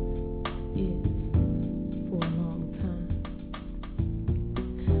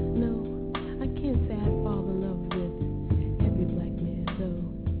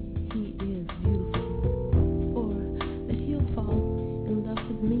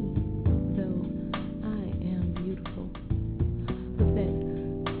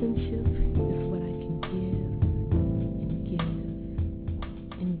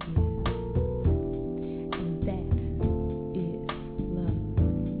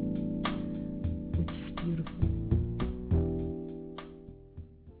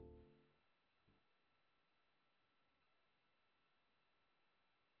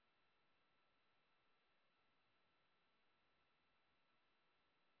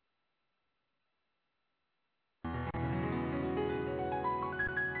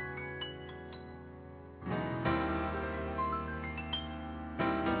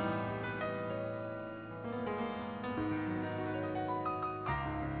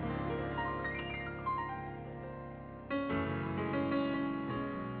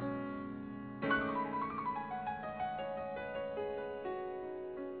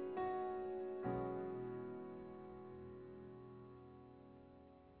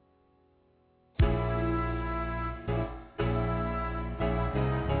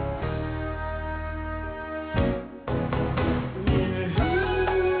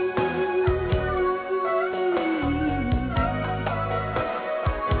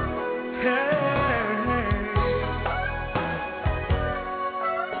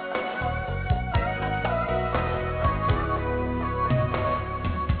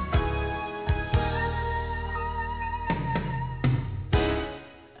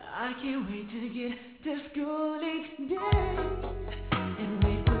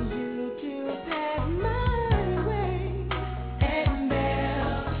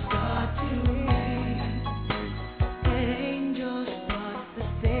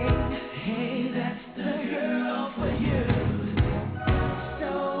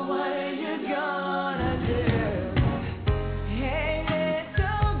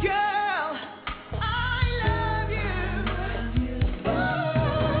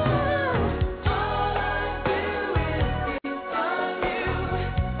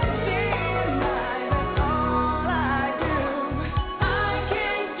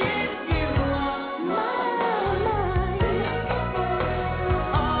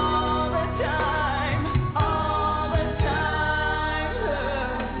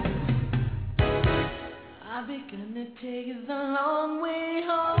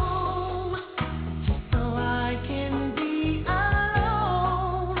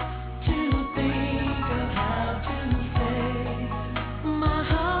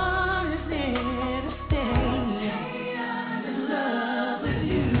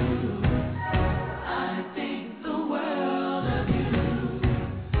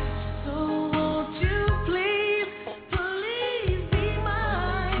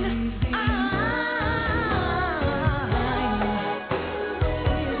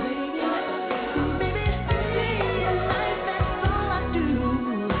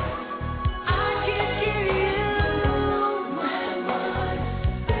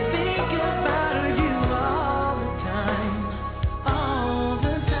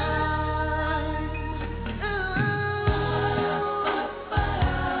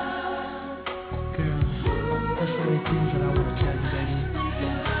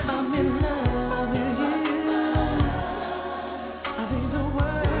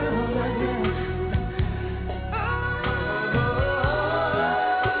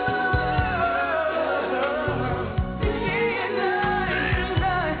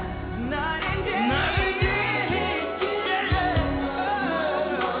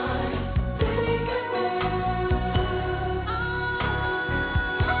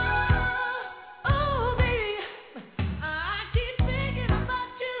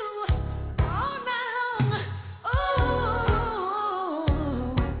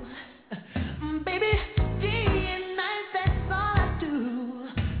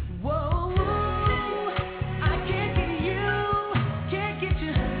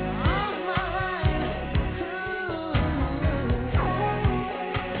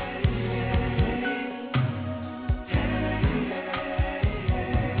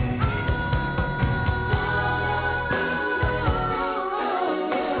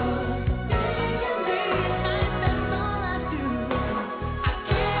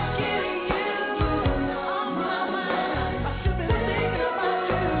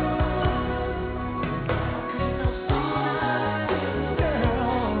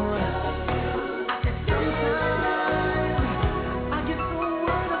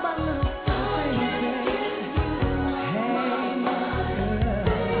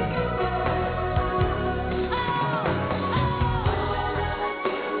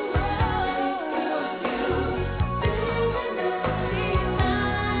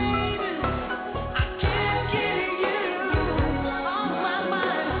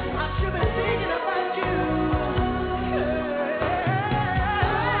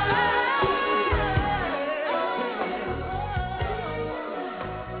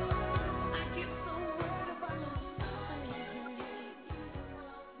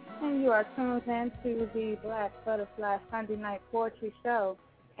tuned into the Black Butterfly Sunday Night Poetry Show.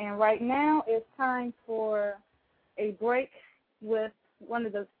 And right now it's time for a break with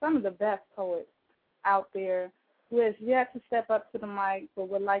some of the best poets out there who has yet to step up to the mic but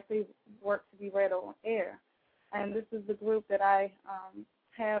would likely work to be read on air. And this is the group that I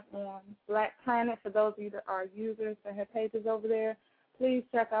have on Black Planet. For those of you that are users that have pages over there, please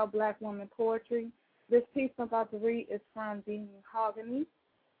check out Black Woman Poetry. This piece I'm about to read is from the Mahogany,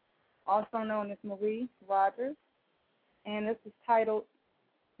 also known as Marie Rogers, and this is titled,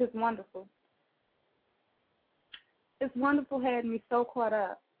 It's Wonderful. It's wonderful had me so caught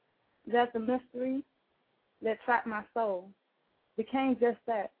up that the mystery that trapped my soul became just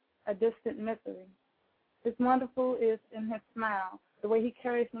that, a distant misery. It's wonderful is in his smile, the way he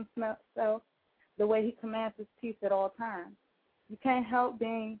carries himself, the way he commands his peace at all times. You can't help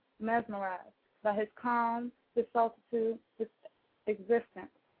being mesmerized by his calm, his solitude, his existence.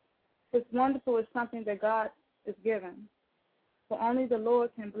 His wonderful is something that God is given, for only the Lord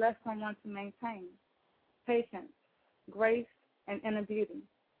can bless someone to maintain patience, grace, and inner beauty,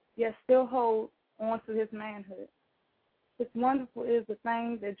 yet still hold on to his manhood. His wonderful is the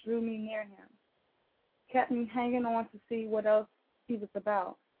thing that drew me near him, kept me hanging on to see what else he was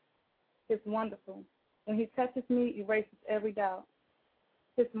about. His wonderful, when he touches me, erases every doubt.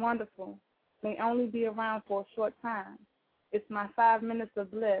 His wonderful may only be around for a short time. It's my 5 minutes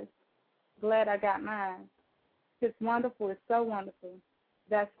of bliss. Glad I got mine. His wonderful is so wonderful.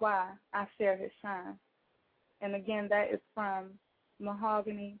 That's why I share his shine. And again, that is from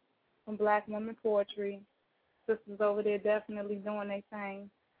Mahogany, from Black Woman Poetry. Sisters over there definitely doing their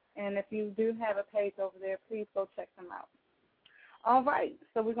thing. And if you do have a page over there, please go check them out. All right,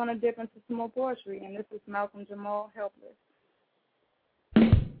 so we're going to dip into some more poetry, and this is Malcolm Jamal, Helpless.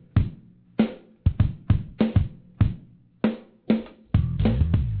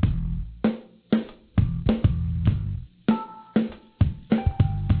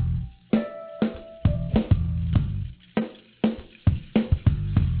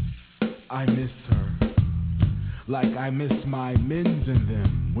 I miss her, like I miss my men's in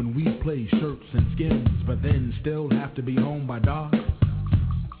them, when we play shirts and skins, but then still have to be home by dark,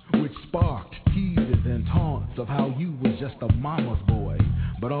 which sparked teases and taunts of how you was just a mama's boy,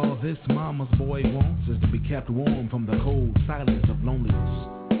 but all this mama's boy wants is to be kept warm from the cold silence of loneliness.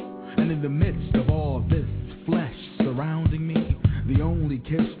 And in the midst of all this flesh surrounding me, the only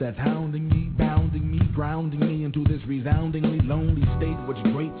kiss that's hounding me, bounding me, grounding me into this resoundingly lonely state which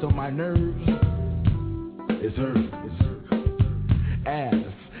grates on my nerves is hers. Ass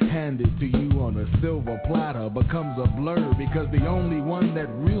handed to you on a silver platter becomes a blur because the only one that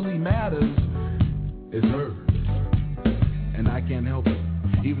really matters is hers. And I can't help it,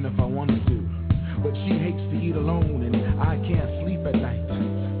 even if I wanted to. But she hates to eat alone and I can't sleep at night.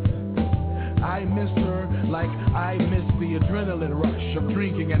 I miss her like I miss the adrenaline rush of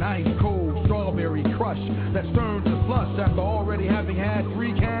drinking an ice-cold strawberry crush that turns to slush after already having had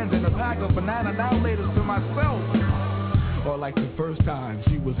 3 cans and a pack of banana now-laters to myself. Or like the first time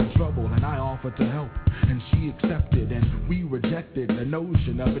she was in trouble and I offered to help, and she accepted and we rejected the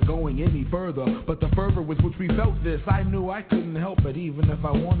notion of it going any further. But the fervor with which we felt this, I knew I couldn't help it even if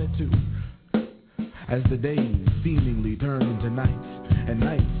I wanted to. As the days seemingly turn into nights, and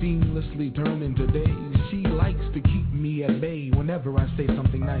nights seamlessly turn into days, she likes to keep me at bay whenever I say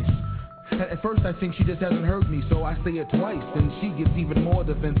something nice. At first I think she just hasn't heard me, so I say it twice, and she gets even more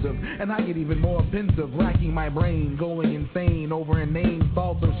defensive, and I get even more pensive, racking my brain, going insane over inane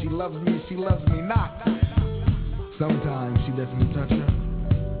thoughts of she loves me not. Sometimes she lets me touch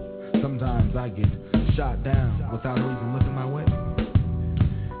her, sometimes I get shot down without her even looking my way.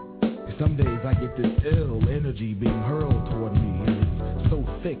 Some days I get this ill energy being hurled toward me, and it's so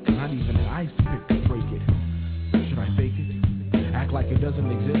thick, not even an ice pick could break it. Should I fake it? Act like it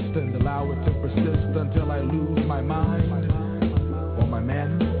doesn't exist and allow it to persist until I lose my mind or my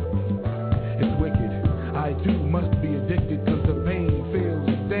manners? It's wicked. I too must be addicted because the pain feels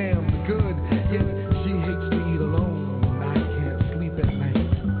damn good, yet she hates to eat alone and I can't sleep at night.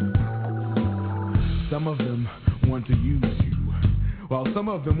 Some of them want to use you, while some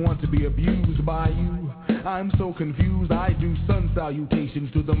of them want to be abused by you. I'm so confused, I do sun salutations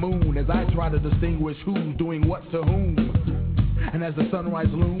to the moon as I try to distinguish who's doing what to whom. And as the sunrise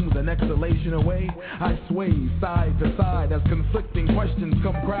looms an exhalation away, I sway side to side as conflicting questions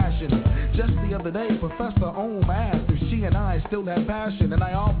come crashing. Just the other day, Professor Ohm asked if she and I still had passion, and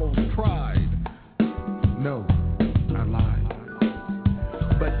I almost cried. No, I lied.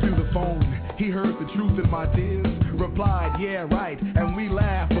 But through the phone, he heard the truth in my tears, replied, yeah, right, and we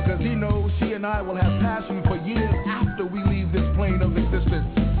laughed because he knows she and I will have passion for years after we leave this plane of existence.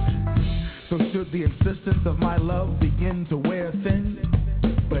 Should the insistence of my love begin to wear thin?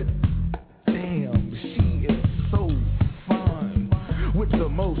 But damn, she is so fine, with the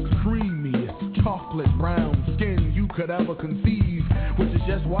most creamiest chocolate brown skin you could ever conceive, which is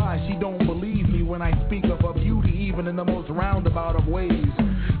just why she don't believe me when I speak of her beauty, even in the most roundabout of ways.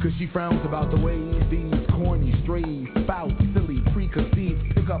 Cause she frowns about the ways these corny strays spout silly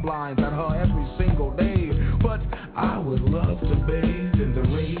preconceived pickup lines at her every single day. But I would love to bathe in the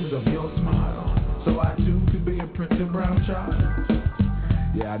rays of your smile, so I too could be a pretty brown child.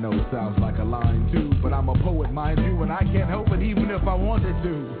 Yeah, I know it sounds like a line too, but I'm a poet, mind you, and I can't help it even if I wanted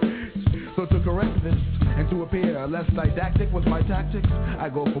to. So to correct this, and to appear less didactic with my tactics, I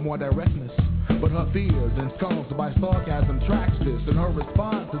go for more directness. But her fears, ensconced by sarcasm, tracks this, and her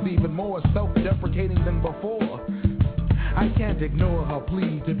response is even more self-deprecating than before. I can't ignore her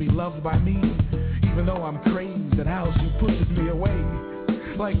plea to be loved by me, even though I'm crazed at how she pushes me away.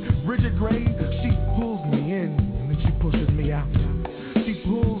 Like Bridget Gray, she pulls me in, and then she pushes me out. She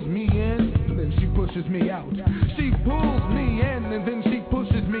pulls me in, and then she pushes me out. She pulls me in, and then she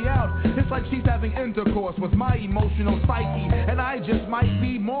pushes me out. It's like she's having intercourse with my emotional psyche, and I just might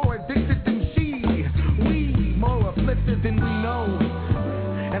be more addicted than she. We more afflicted than we know.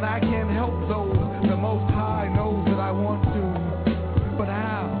 And I can't help though, the Most High knows that I want to. But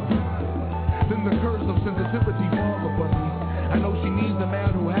how? Then the curse of sensitivity falls upon me. I know she needs a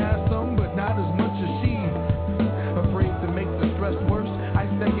man who has some, but not as much as she. Afraid to make the stress worse, I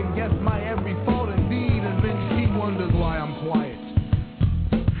second guess my every thought and deed, and then she wonders why I'm quiet.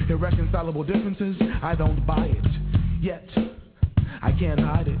 Irreconcilable differences, I don't buy it. Yet, I can't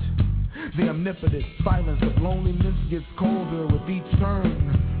hide it. The omnipotent silence of loneliness gets colder with each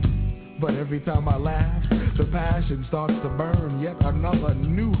turn. But every time I laugh, the passion starts to burn. Yet another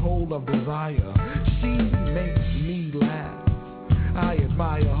new hole of desire. She makes me laugh. I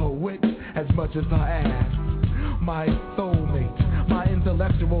admire her wit as much as her ass. My soulmate, my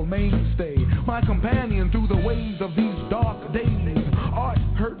intellectual mainstay, my companion through the waves of these dark days. Art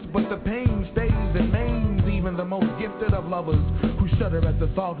hurts, but the pain stays and mains. Even the most gifted of lovers who shudder at the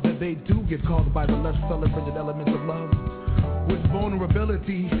thought that they do get caught by the less celebrated elements of love. With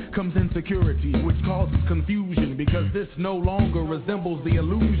vulnerability comes insecurity, which causes confusion, because this no longer resembles the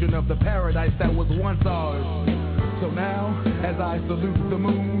illusion of the paradise that was once ours. So now, as I salute the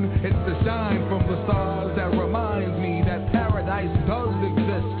moon, it's the shine from the stars that reminds me that paradise does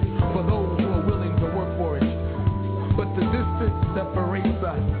exist for those who are willing to work for it. But the distance separates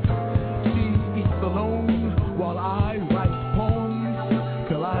us. She eats alone while I write poems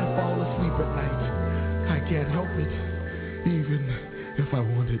till I fall asleep at night. I can't help it, even if I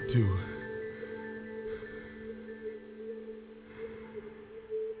wanted to.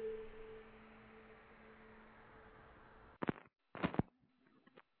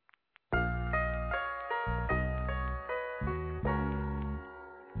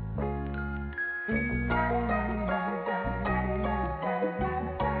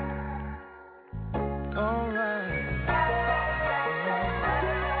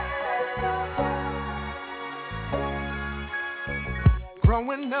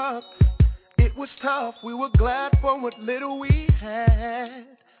 Growing up, it was tough. We were glad for what little we had.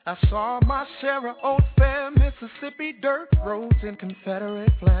 I saw my share of old fair Mississippi dirt roads and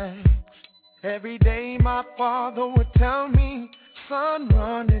Confederate flags. Every day my father would tell me, son,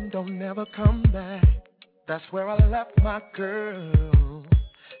 run and don't never come back. That's where I left my girl.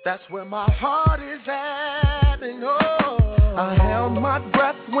 That's where my heart is at. And oh, I held my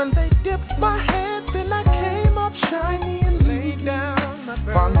breath when they dipped my head. Then I came up shiny and laid down.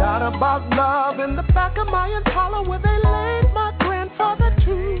 Found out about love in the back of my Impala, where they laid my grandfather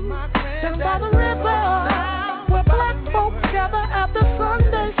to. Down by the river, where black folk gather after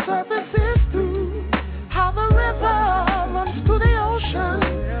Sunday services through. How the river runs to the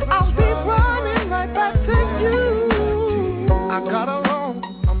ocean, I'll be running right back to you. I got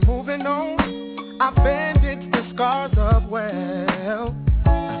along, I'm moving on. I bandaged the scars up well.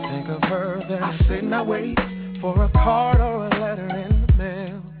 I think of her, then I sit and I wait for a card or a letter in the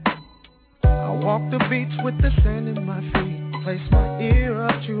mail. I walk the beach with the sand in my feet, place my ear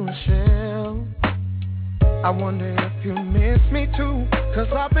up to a shell. I wonder if you miss me too, 'cause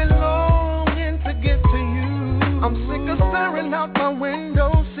I've been longing to get to you. I'm sick of staring out my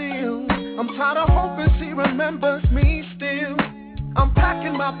windowsill. I'm tired of hoping she remembers me still. I'm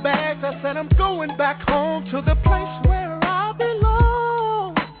packing my bags, I said I'm going back home to the place where I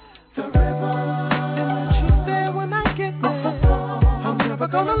belong. The river. Never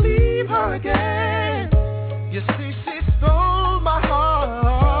gonna leave her again. You see, she stole my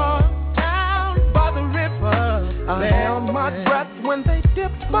heart down by the river. I held my breath when they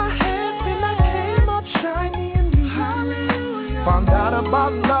dipped my head, then I Found out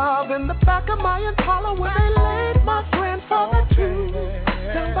about love in the back of my Impala where they laid my grandfather to.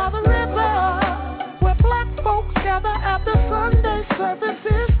 Down by the river where black folks gather after Sunday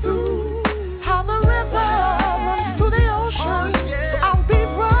services through. How the river runs to the ocean, I'll be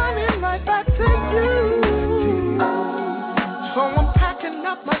running right back to you. So I'm packing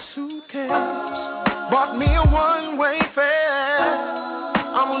up my suitcase, bought me a one-way fare.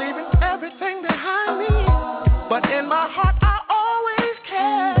 I'm leaving everything behind me, but in my heart I always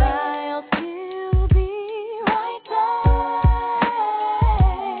care. And I'll still be right there.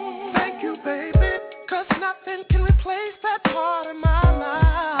 Thank you, baby, 'cause nothing can replace that part of my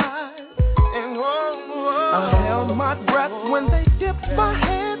life. And I held my breath when they dipped my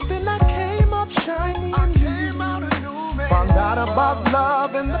head, then I came up shiny and new. Found out about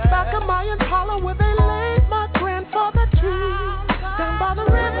love in the back of my Impala where they laid my grandfather to. Down by the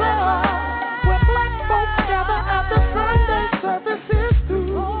river where black folks gather after Sunday services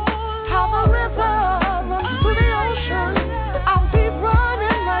through. How the river runs to the ocean, I'll be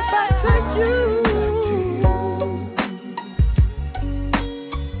running right back to you.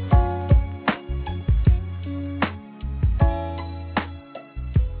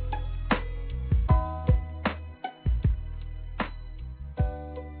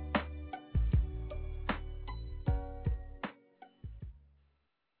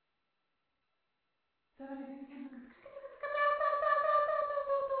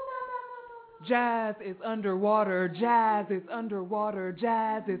 Jazz is underwater, jazz is underwater,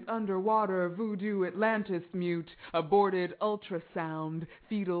 jazz is underwater, voodoo Atlantis mute, aborted ultrasound,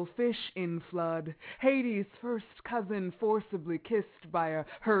 fetal fish in flood, Haiti's first cousin forcibly kissed by a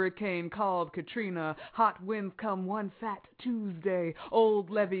hurricane called Katrina, hot winds come one fat Tuesday, old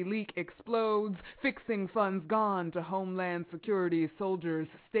levee leak explodes, fixing funds gone to Homeland Security soldiers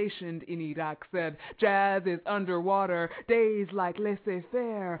stationed in Iraq said, jazz is underwater, days like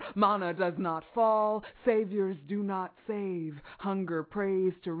laissez-faire, mana does not fall, saviors do not save, hunger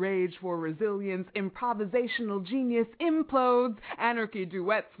prays to rage for resilience, improvisational genius implodes, anarchy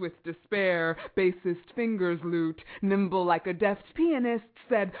duets with despair, bassist fingers lute, nimble like a deft pianist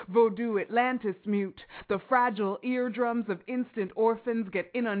said, voodoo Atlantis mute, the fragile eardrums of instant orphans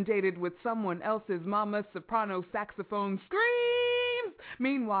get inundated with someone else's mama's soprano saxophone screams.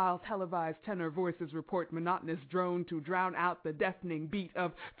 Meanwhile, televised tenor voices report monotonous drone to drown out the deafening beat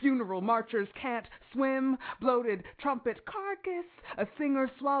of funeral marchers can't swim, bloated trumpet carcass, a singer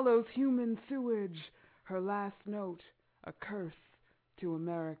swallows human sewage, her last note, a curse to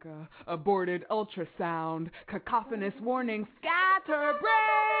America, aborted ultrasound, cacophonous warning, scatter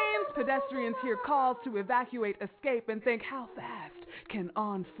brains, pedestrians hear calls to evacuate, escape, and think, how fast can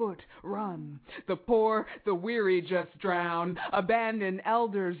on foot run? The poor, the weary just drown, abandoned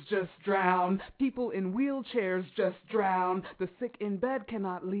elders just drown, people in wheelchairs just drown, the sick in bed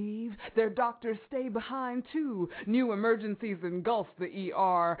cannot leave, their doctors stay behind too, new emergencies engulf the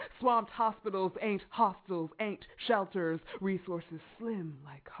ER, swamped hospitals ain't hostels, ain't shelters, resources slim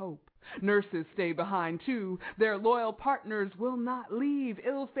like hope. Nurses stay behind too, their loyal partners will not leave,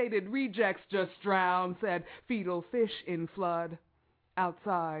 ill-fated rejects just drown, said fetal fish in flood.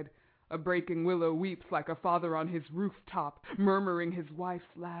 Outside, a breaking willow weeps like a father on his rooftop, murmuring his wife's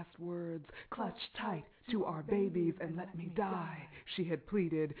last words. Clutch tight to our babies and let me die, she had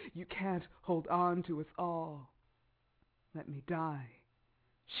pleaded. You can't hold on to us all. Let me die.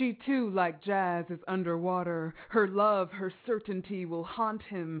 She too, like jazz, is underwater. Her love, her certainty will haunt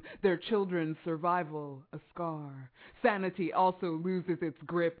him, their children's survival a scar. Sanity also loses its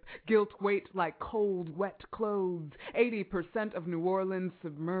grip, guilt weight like cold, wet clothes. 80% of New Orleans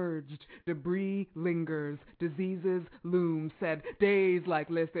submerged. Debris lingers, diseases loom, said days like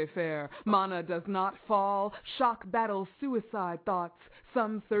laissez-faire. Mana does not fall, shock battles suicide thoughts.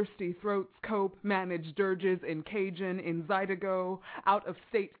 Some thirsty throats cope, manage dirges in Cajun, in Zydeco. Out of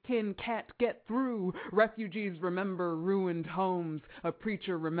state kin can't get through. Refugees remember ruined homes. A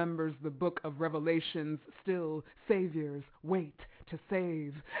preacher remembers the book of Revelations. Still, saviors wait to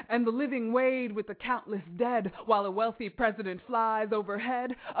save. And the living wade with the countless dead while a wealthy president flies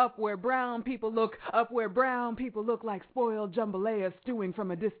overhead. Up where brown people look, up where brown people look like spoiled jambalaya stewing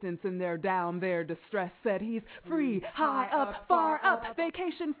from a distance in their down there distress, said he's free, high up, far up,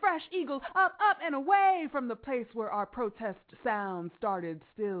 vacation fresh, eagle, up, up and away from the place where our protest sound started.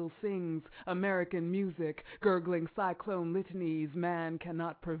 Still sings American music, gurgling cyclone litanies man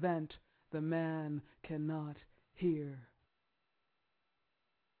cannot prevent, the man cannot hear.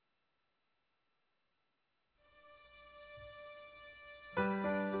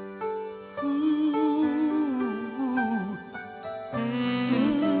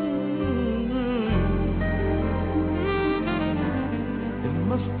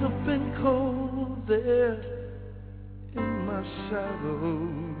 must have been cold there in my shadow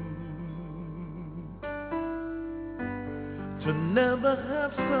to never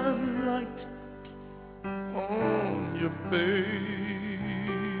have sunlight on your face.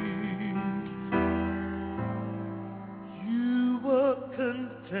 You were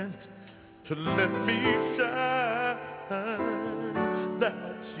content to let me shine.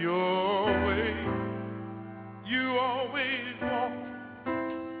 That's your way. You always walk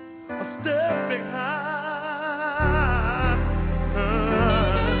a step behind.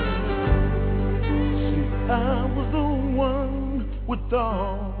 See, I was the one with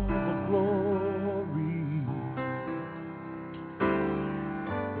all the glory,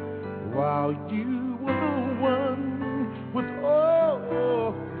 while you were the one with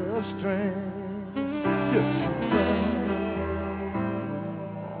all the strength. Yes, you were.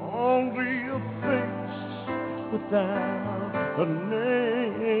 Only a face without a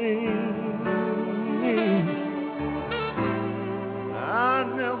name. I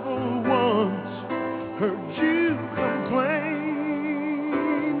never once heard you complain.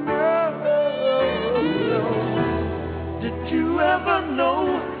 No. Did you ever know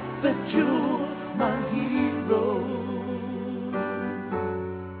that you're my hero?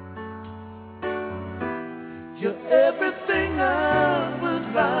 You're everything I would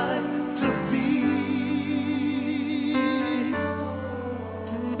like to be.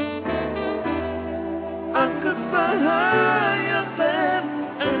 I could fly higher than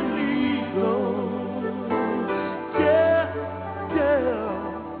an eagle. Yeah, yeah.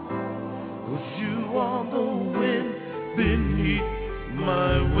 'Cause you are the wind beneath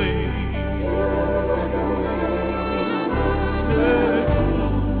my wings. Yeah.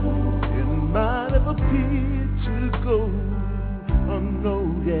 It might have appeared to go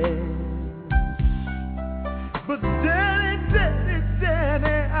unnoticed, but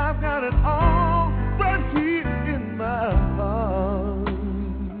Daddy, I've got it all right here in my heart.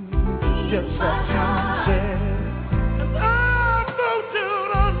 Just like you said, and I want you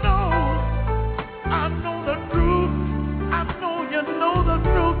to know, I know the truth. I know you know the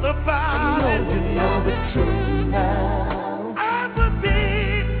truth about it. I know you know the truth now. I would be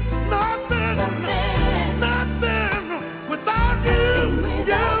nothing without you.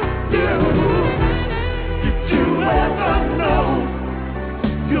 Did you ever know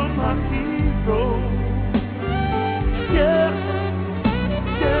you're my hero? Yeah,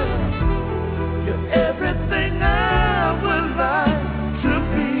 yeah. You're everything I would like to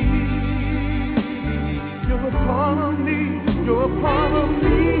be. You're a part of me. You're a part of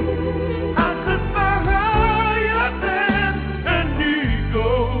me. I could fly higher than an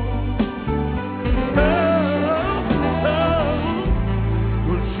eagle.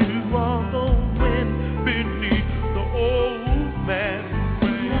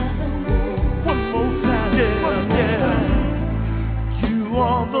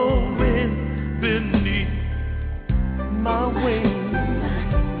 My wings,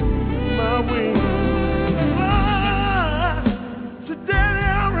 my wings. Today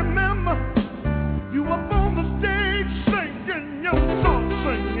I remember you up on the stage singing your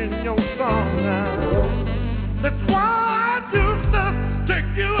song now. That's why I used to take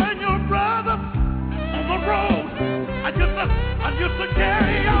you and your brother on the road. I used to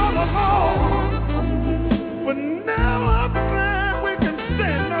carry y'all along. But now I'm glad we can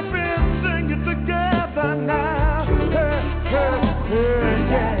stand up and sing it together now.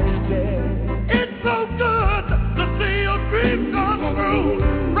 It's so good to see your dreams come true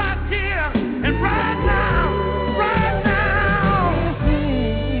right here and right now, right now.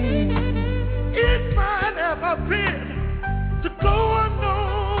 It might have appeared to go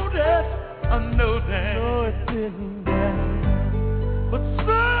unnoticed. No, it didn't. But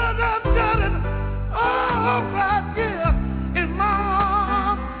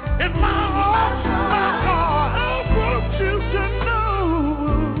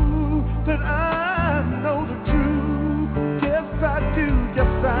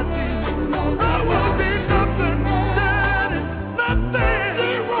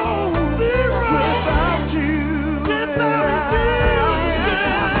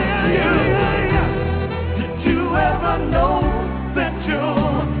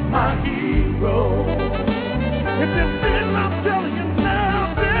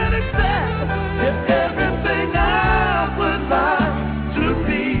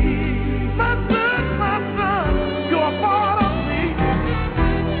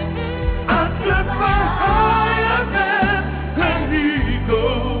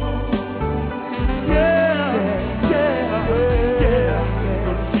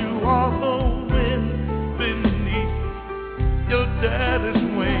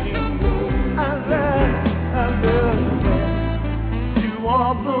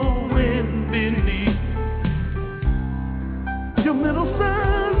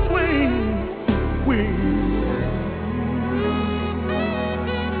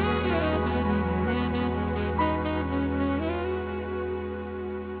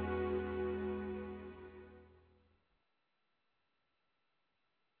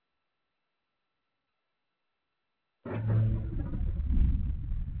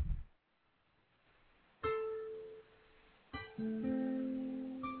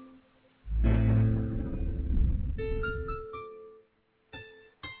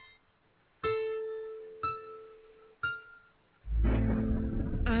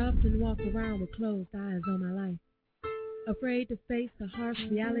and walk around with closed eyes all my life. Afraid to face the harsh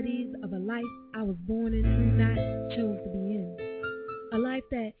realities of a life I was born into, not chose to be in. A life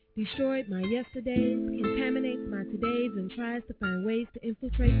that destroyed my yesterdays, contaminates my todays, and tries to find ways to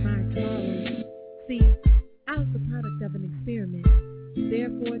infiltrate my tomorrows. See, I was the product of an experiment.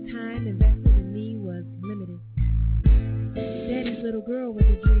 Therefore, time invested in me was limited. Daddy's little girl was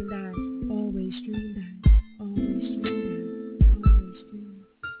a dream that I always dreamed of, always dreamed of, always dreamed of.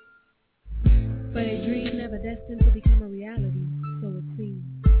 But a dream never destined to become a reality, so it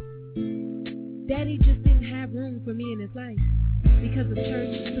seemed. Daddy just didn't have room for me in his life. Because of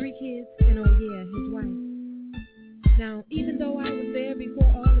church, 3 kids, and oh yeah, his wife. Now, even though I was there before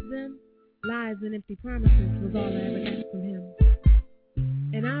all of them, lies and empty promises was all I ever got from him.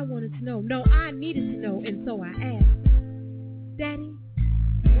 And I wanted to know, no, I needed to know, and so I asked, Daddy,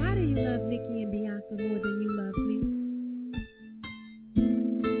 why do you love Nikki and Bianca more than you love me?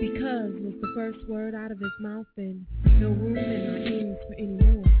 Because was the first word out of his mouth, and no room in my ears for any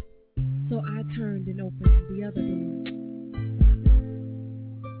more. So I turned and opened the other door.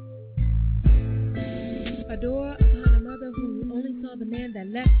 A door upon a mother who only saw the man that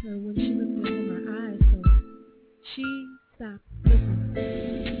left her when she looked into my eyes, so she stopped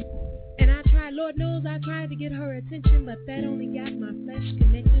looking. And I tried, Lord knows I tried to get her attention, but that only got my flesh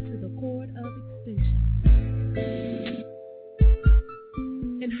connected to the cord of extension.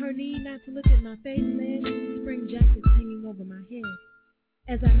 And her need not to look at my face led to spring jackets hanging over my head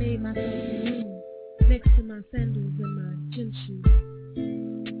as I made myself some room next to my sandals and my gym shoes.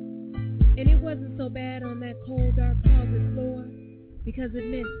 And it wasn't so bad on that cold, dark closet floor because it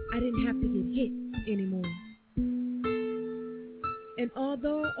meant I didn't have to get hit anymore. And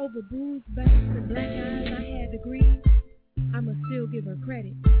although over bruised backs and black eyes I had to grieve, I must still give her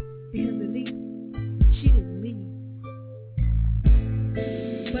credit because at least she didn't leave.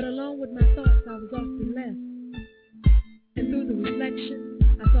 But along with my thoughts I was often left, and through the reflection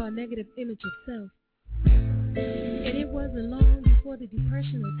I saw a negative image of self. And it wasn't long before the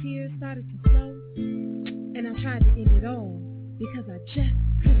depression or tears started to flow, and I tried to end it all because I just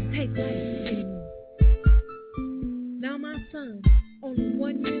couldn't take life anymore. Now my son, only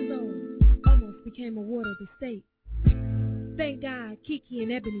 1 year old, almost became a ward of the state. Thank God Kiki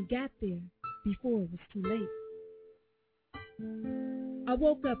and Ebony got there before it was too late. I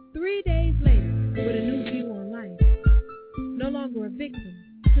woke up 3 days later with a new view on life, no longer a victim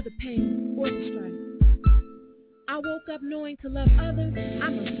to the pain or the strife. I woke up knowing to love others, I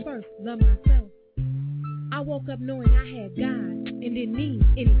must first love myself. I woke up knowing I had God and didn't need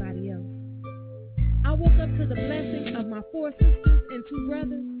anybody else. I woke up to the blessing of my 4 sisters and 2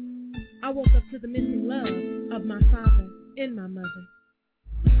 brothers. I woke up to the missing love of my father and my mother.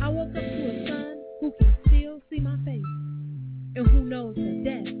 I woke up to a son who can still see my face and who knows that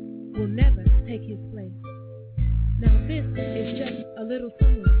death will never take his place. Now this is just a little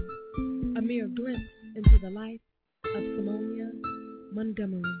summary, a mere glimpse into the life of Simonia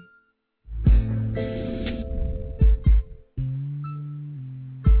Montgomery.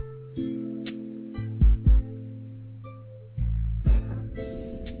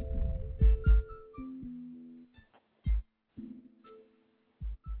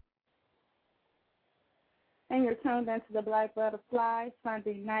 And you're tuned into the Black Butterfly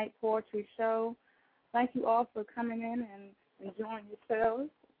Sunday night poetry show. Thank you all for coming in and enjoying yourselves,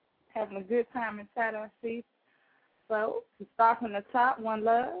 having a good time inside our seats. So, to start from the top, One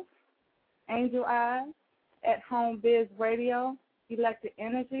Love, Angel Eyes, At Home Biz Radio, Electric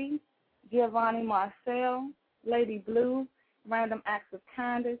Energy, Giovanni Marcel, Lady Blue, Random Acts of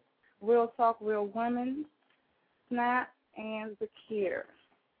Kindness, Real Talk, Real Women, Snap, and Zakir.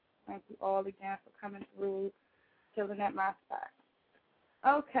 Thank you all again for coming through, chilling at my spot.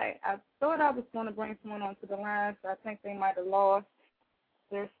 Okay, I thought I was going to bring someone onto the line, so I think they might have lost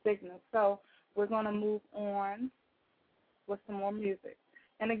their signal. So we're going to move on with some more music.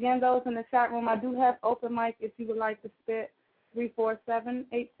 And again, those in the chat room, I do have open mic if you would like to spit,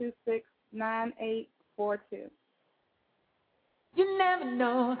 347-826-9842. You never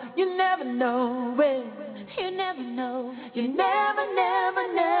know when. You never know. You never, never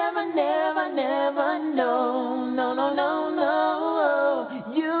know. No.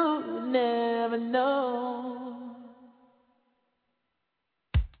 You never know.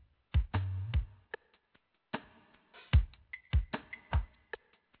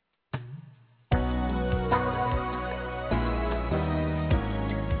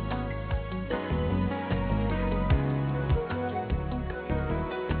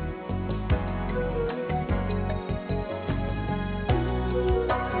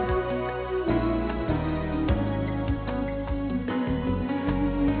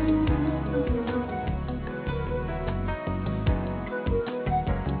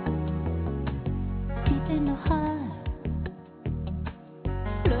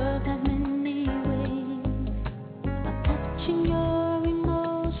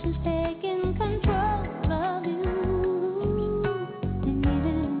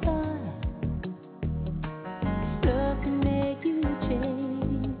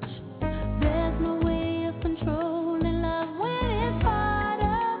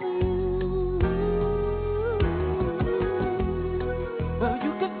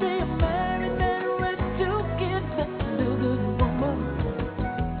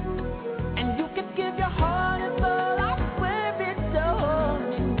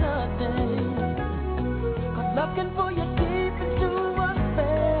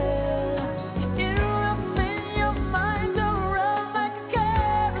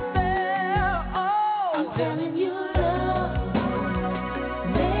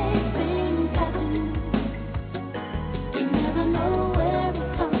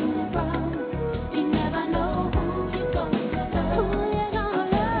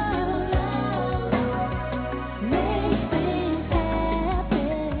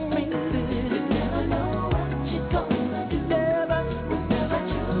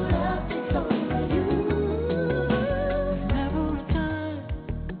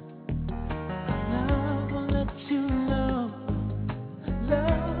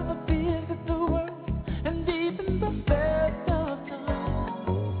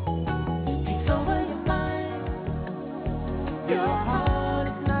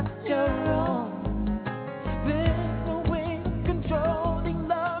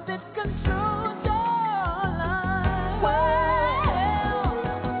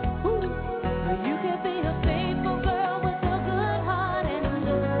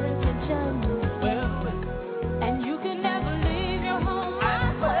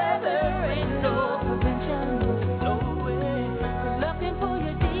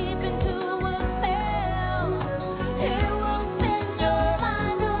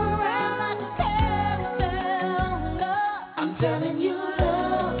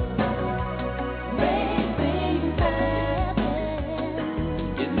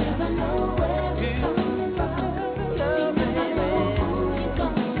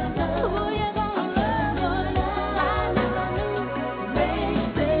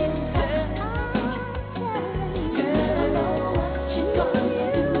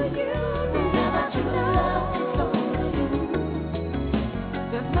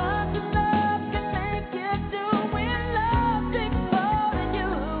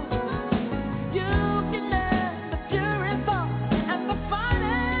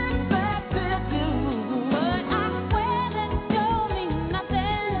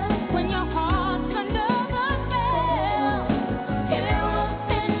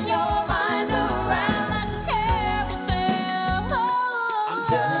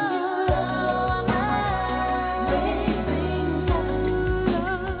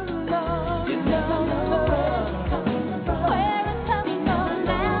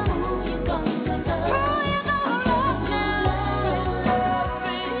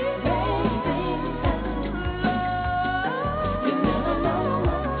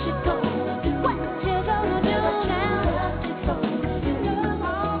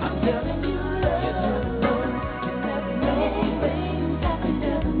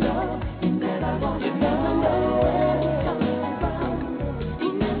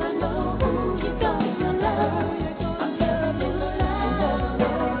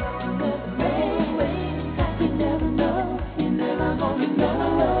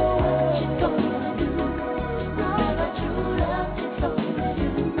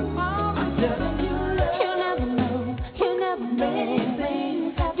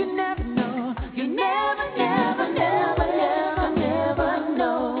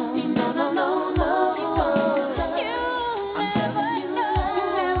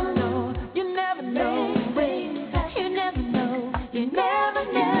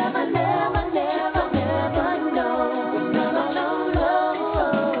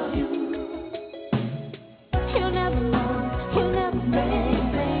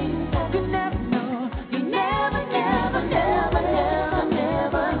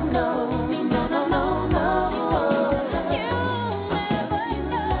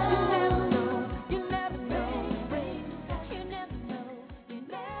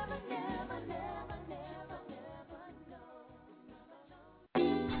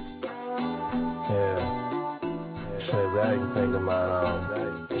 I can think about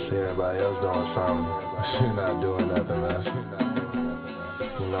see everybody else doing something. You're not doing nothing, man.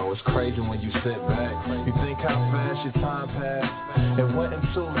 You know, it's crazy when you sit back. You think how fast your time passed. It wasn't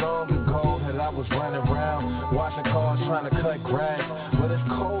too long ago that I was running around, washing cars, trying to cut grass. But it's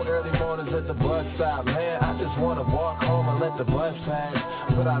cold early mornings at the bus stop. Man, I just want to walk home and let the bus pass.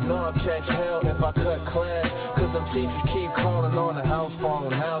 But I know I'll catch hell if I cut class. Cause them teachers keep calling on the house phone.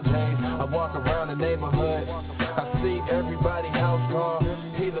 Nowadays, I walk around the neighborhood. I see everybody house gone,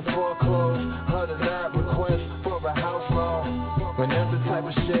 either foreclosed or denied request for a house loan. And that's the type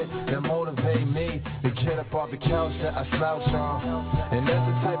of shit that motivate me to get up off the couch that I slouch on. And that's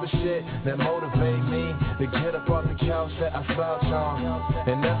the type of shit that motivate me to get up off the couch that I slouch on.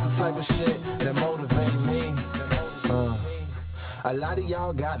 And that's the type of shit that motivate me. A lot of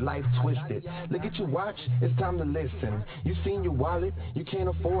y'all got life twisted. Look at your watch, it's time to listen. You seen your wallet, you can't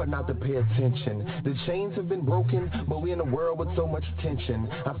afford not to pay attention. The chains have been broken, but we in a world with so much tension.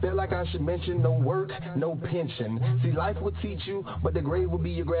 I feel like I should mention no work, no pension. See, life will teach you, but the grade will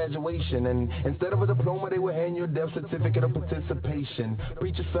be your graduation. And instead of a diploma, they will hand you a death certificate of participation.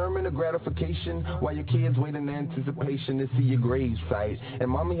 Preach a sermon of gratification while your kids wait in anticipation to see your grave site. And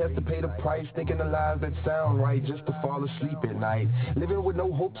mommy has to pay the price, thinking the lies that sound right just to fall asleep at night. Living with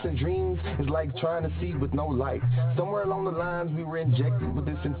no hopes and dreams is like trying to see with no light. Somewhere along the lines we were injected with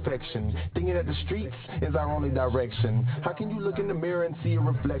this infection, thinking that the streets is our only direction. How can you look in the mirror and see a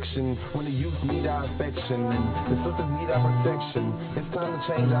reflection when the youth need our affection and the sisters need our protection? It's time to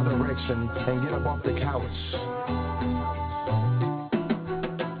change our direction and get up off the couch.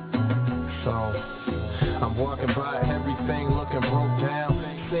 So I'm walking by everything looking broke down.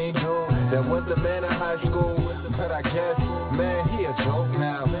 Same dude that was the man in high school, but I guess, man, he a joke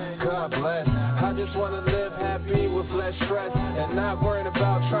now. God bless. I just wanna live happy with less stress and not worrying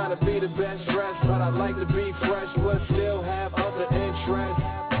about trying to be the best dressed. But I like to be fresh, but still have other interests.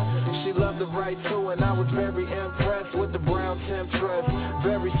 She loved to write too, and I was very impressed with the brown temptress,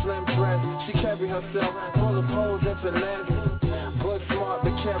 very slim dress. She carried herself full of pose and finesse. Book smart,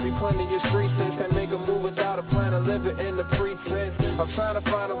 but carry plenty of street sense. Can make a move without a plan of living in the pretense. I'm trying to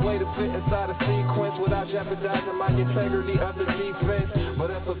find a way to fit inside a sequence without jeopardizing my integrity of the defense.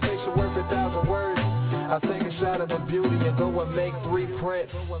 But if a picture worth 1,000 words, I'll take a shot of the beauty and go and make 3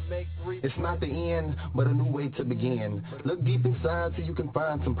 prints. It's not the end, but a new way to begin. Look deep inside so you can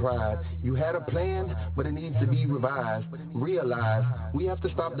find some pride. You had a plan, but it needs to be revised. Realize we have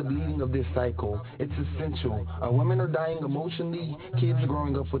to stop the bleeding of this cycle. It's essential. Our women are dying emotionally, kids are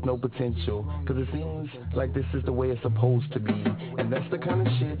growing up with no potential. Cause it seems like this is the way it's supposed to be. And that's the kind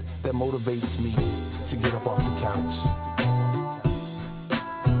of shit that motivates me to get up off the couch.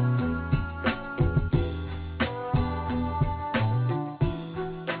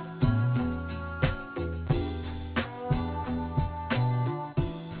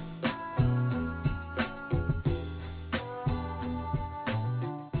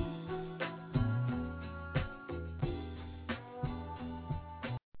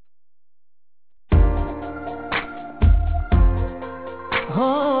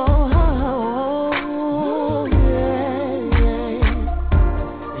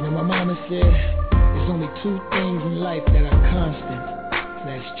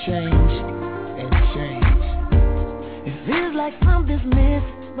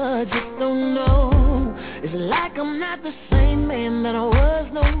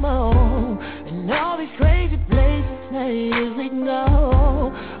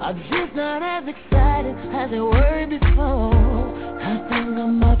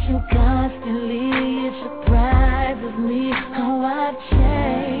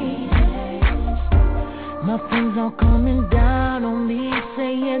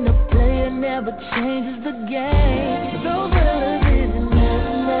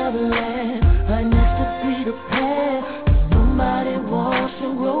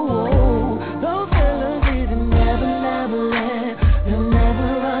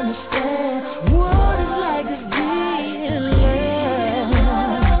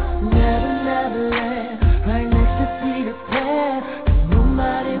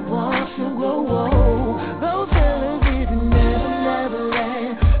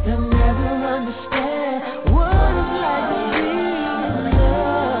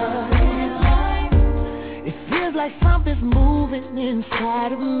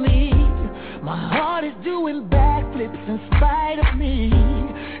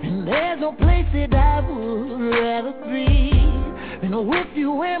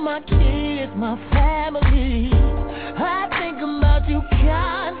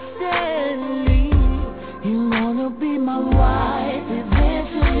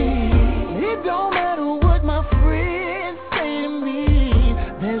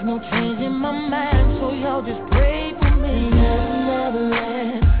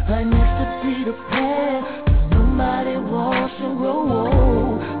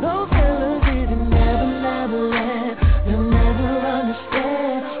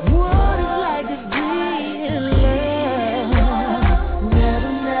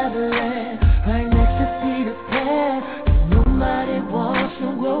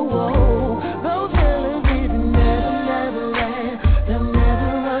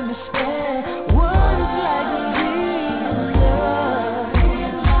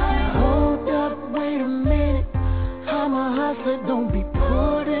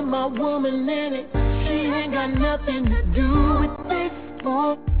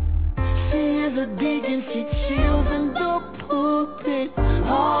 She is a deacon, she chills in the pulpit.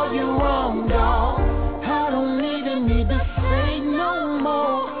 All you wrong, dog. I don't even need to say no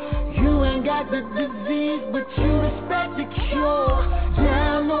more. You ain't got the disease, but you respect the cure.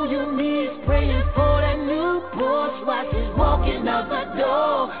 Down on your knees, praying for that new boss. While she's walking out the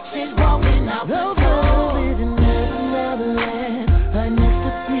door, she's walking out the door. Those in Neverland, right next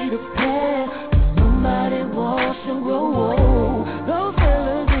to Peter Pan. Nobody wants to grow old. Those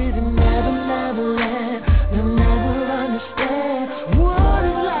fellas in Neverland, they'll never understand what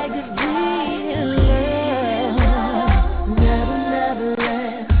it's like to be in love.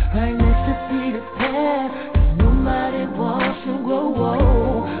 Neverland, right next to Peter Pan. Nobody wants to grow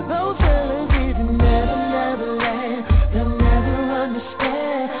old. Those fellas in Neverland, they'll never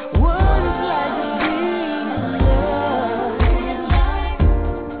understand what it's like to be in love.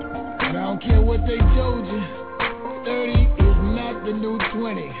 I don't care what they told you. 30 is not the new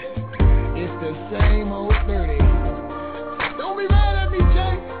 20. It's the same old 30. Don't be mad at me,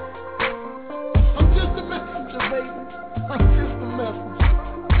 Jay. I'm just a messenger, baby. I'm just a messenger.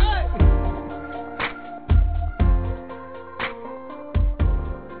 Hey!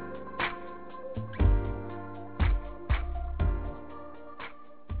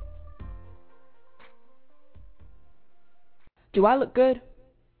 Do I look good?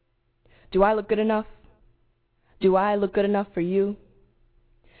 Do I look good enough? Do I look good enough for you?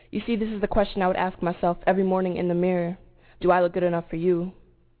 You see, this is the question I would ask myself every morning in the mirror. Do I look good enough for you?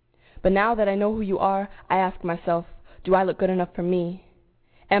 But now that I know who you are, I ask myself, do I look good enough for me?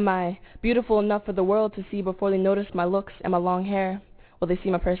 Am I beautiful enough for the world to see before they notice my looks and my long hair? Will they see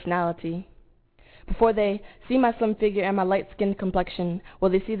my personality? Before they see my slim figure and my light-skinned complexion, will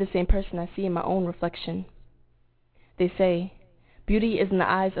they see the same person I see in my own reflection? They say, beauty is in the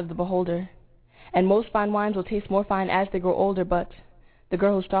eyes of the beholder, and most fine wines will taste more fine as they grow older, but the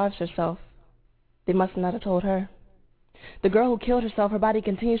girl who starves herself, they must not have told her. The girl who killed herself, her body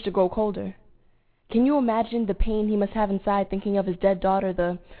continues to grow colder. Can you imagine the pain he must have inside thinking of his dead daughter,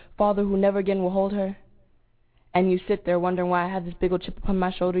 the father who never again will hold her? And you sit there wondering why I have this big old chip upon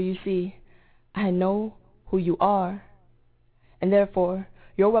my shoulder. You see, I know who you are, and therefore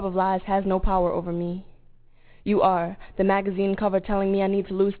your web of lies has no power over me. You are the magazine cover telling me I need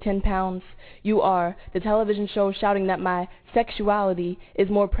to lose 10 pounds. You are the television show shouting that my sexuality is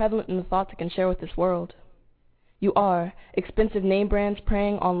more prevalent than the thoughts I can share with this world. You are expensive name brands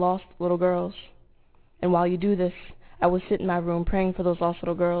preying on lost little girls. And while you do this, I will sit in my room praying for those lost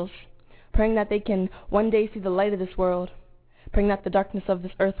little girls, praying that they can one day see the light of this world, praying that the darkness of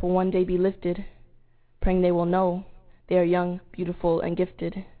this earth will one day be lifted, praying they will know they are young, beautiful, and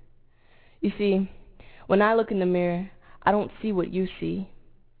gifted. You see, when I look in the mirror, I don't see what you see.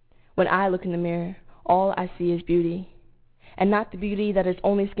 When I look in the mirror, all I see is beauty. And not the beauty that is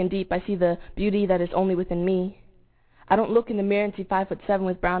only skin deep, I see the beauty that is only within me. I don't look in the mirror and see 5'7"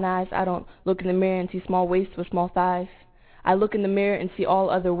 with brown eyes. I don't look in the mirror and see small waist with small thighs. I look in the mirror and see all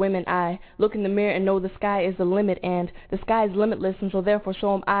other women. I look in the mirror and know the sky is the limit, and the sky is limitless, and so therefore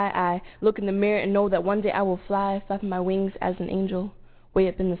so am I. I look in the mirror and know that one day I will fly, flapping my wings as an angel, way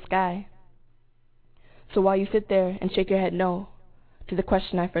up in the sky. So while you sit there and shake your head no to the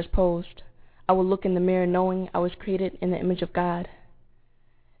question I first posed, I will look in the mirror knowing I was created in the image of God.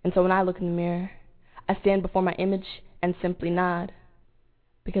 And so when I look in the mirror, I stand before my image and simply nod,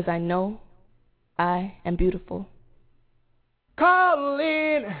 because I know I am beautiful.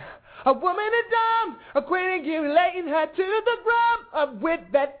 Calling a woman a dime, accumulating her to the ground. Of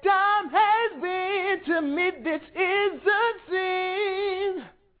wit that time has been to me, this is a sin.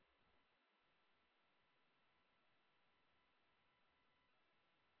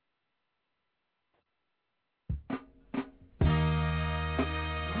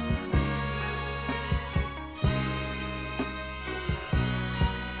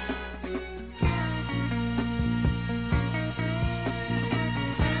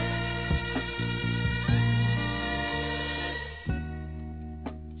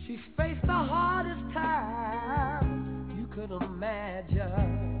 She's faced the hardest time you could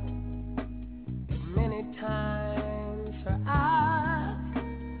imagine. Many times her eyes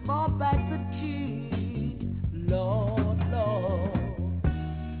fall back the tears, Lord, Lord.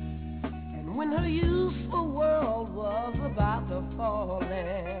 And when her useful world was about to fall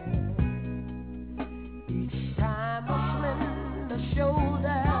in, each time a slender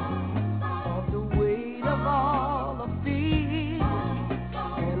shoulder of the weight of all the fears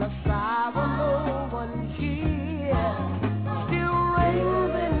and a sigh when no one hears still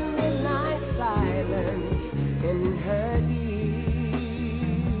rings in midnight silence in her ear.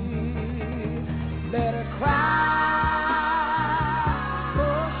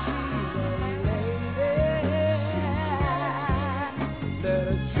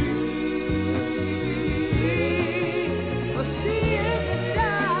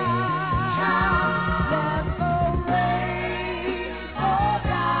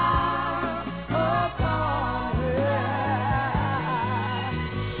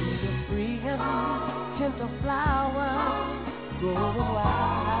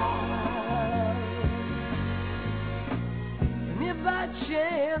 And if by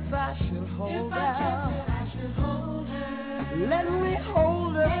chance I should hold her, let me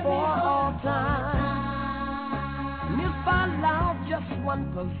hold her for all time. And if I allow just one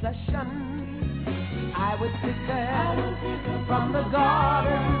possession, I would pick her from the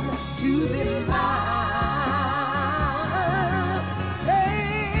garden to the line.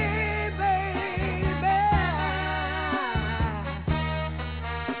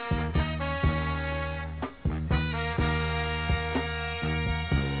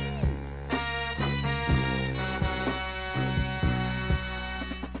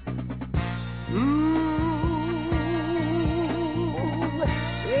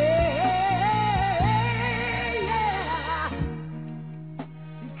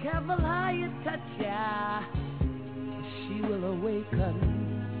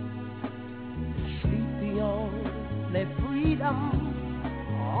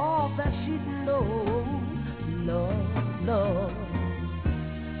 All that she knows, love.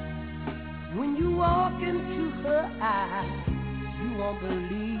 When you walk into her eyes, you won't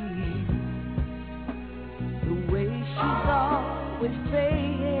believe the way she's always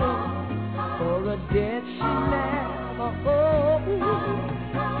paying for a debt she never owed,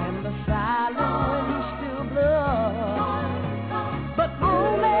 and the silent wind still blows, but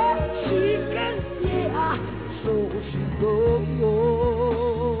only she can hear. So she goes,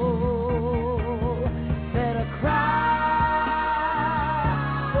 better cry,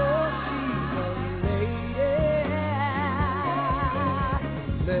 for she's a lady.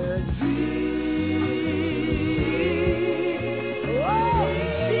 Better dream, oh,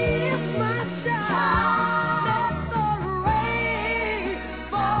 she's my child. Let the rain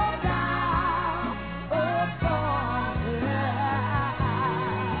fall down upon her.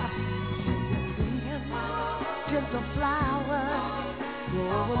 Gentle flower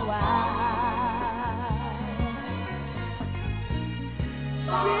growing wild.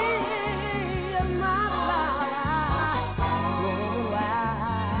 She is my flower growing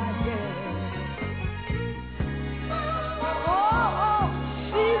wild, yeah. Oh,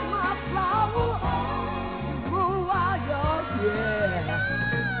 she's my flower growing wild, yeah.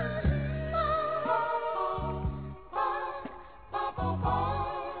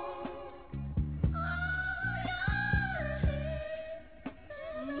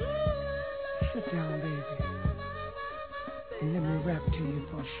 Sit down, baby, and let me rap to you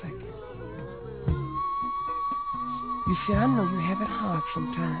for a second. You see, I know you have it hard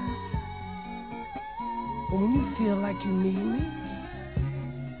sometimes, but when you feel like you need me,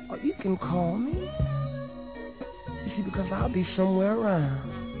 or you can call me. You see, because I'll be somewhere around.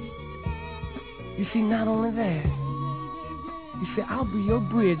 You see, not only that, you see, I'll be your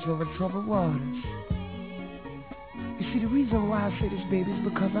bridge over troubled waters. You see, the reason why I say this, baby, is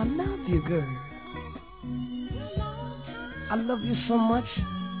because I love you, girl. I love you so much,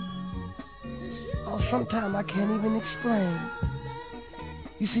 or sometimes I can't even explain.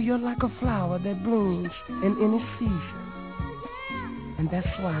 You see, you're like a flower that blooms in any season, and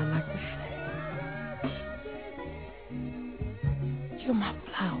that's why I like to say, you're my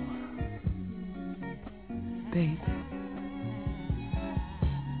flower, baby.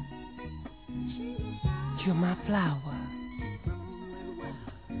 You're my flower.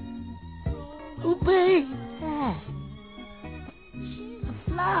 Oh, baby, a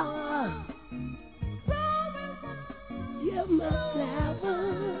flower. You're my flower.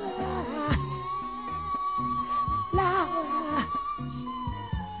 Flower.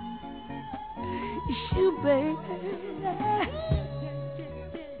 It's you, baby.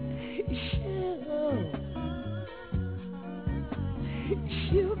 It's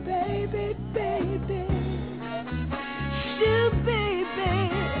you, baby, baby. It's you, baby.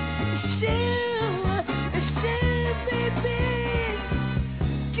 It's you, baby.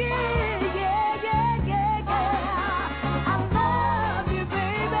 Yeah, yeah, yeah, yeah, yeah. I love you,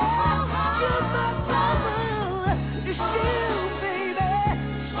 baby. You're my flower. It's you, baby.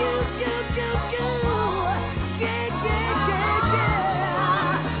 It's you. Yeah, yeah, yeah,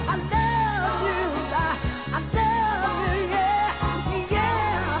 yeah. I love you. I love you, yeah,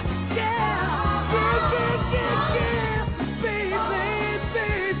 yeah.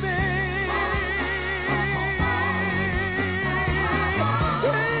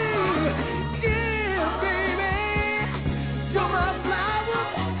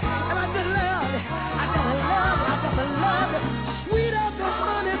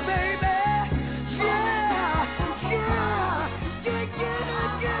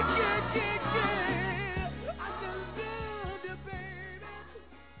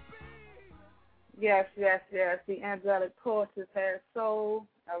 Yes. The angelic poetess has soul,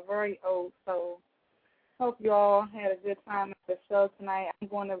 a very old soul. Hope you all had a good time at the show tonight. I'm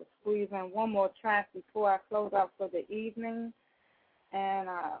going to squeeze in one more track before I close out for the evening. And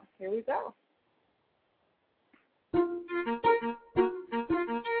here we go.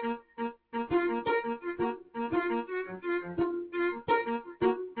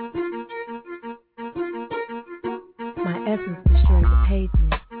 My essence destroyed the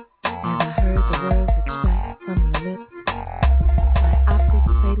pavement as I heard the words extract from your lips. My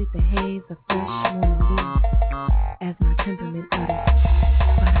optics faded the haze of fresh morning dew as my temperament uttered,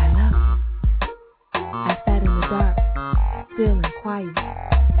 "But I love you." I sat in the dark, still and quiet,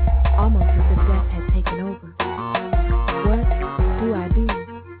 almost as if death had taken over. What do I do?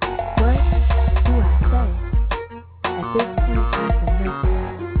 What do I say? At this point, I said nothing.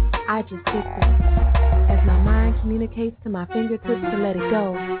 I just sit there. As my mind communicates to my fingertips to let it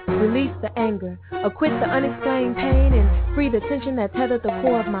go, release the anger, acquit the unexplained pain, and free the tension that tethered the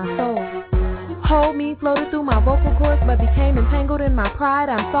core of my soul. Hold me floated through my vocal cords, but became entangled in my pride.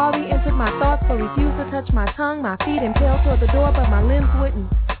 I'm sorry, entered my thoughts, but refused to touch my tongue. My feet impaled toward the door, but my limbs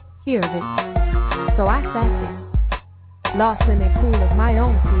wouldn't hear of it. So I sat there, lost in a pool of my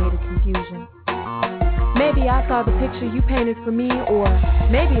own created confusion. Maybe I saw the picture you painted for me, or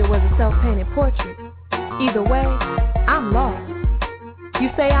maybe it was a self-painted portrait. Either way, I'm lost. You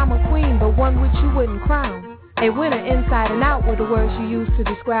say I'm a queen, but one which you wouldn't crown. A winner inside and out were the words you used to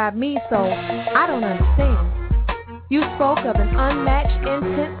describe me, so I don't understand. You spoke of an unmatched,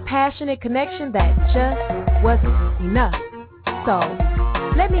 intense, passionate connection that just wasn't enough. So,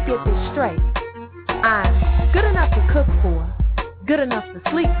 let me get this straight. I'm good enough to cook for, good enough to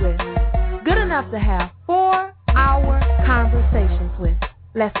sleep with, good enough to have 4-hour conversations with.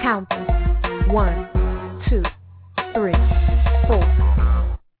 Let's count them. 1, 2, 3,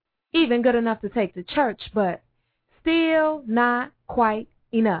 4. Even good enough to take to church, but still not quite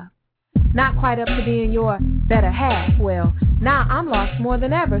enough. Not quite up to being your better half. Well, now I'm lost more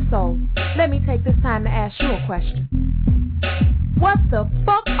than ever, so let me take this time to ask you a question. What the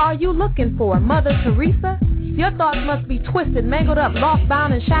fuck are you looking for, Mother Teresa? Your thoughts must be twisted, mangled up, lost,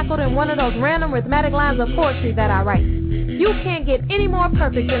 bound, and shackled in one of those random rhythmic lines of poetry that I write. You can't get any more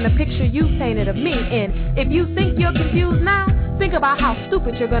perfect than the picture you painted of me, and if you think you're confused now, think about how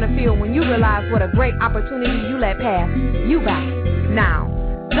stupid you're gonna feel when you realize what a great opportunity you let pass. You got it. Now,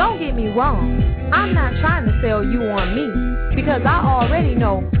 don't get me wrong. I'm not trying to sell you on me, because I already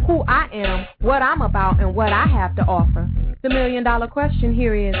know who I am, what I'm about, and what I have to offer. The million-dollar question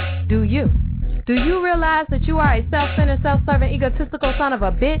here is, do you? Do you realize that you are a self-centered, self-serving, egotistical son of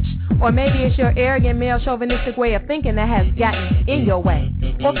a bitch? Or maybe it's your arrogant, male chauvinistic way of thinking that has gotten in your way.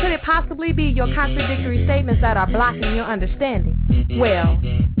 Or could it possibly be your contradictory statements that are blocking your understanding? Well,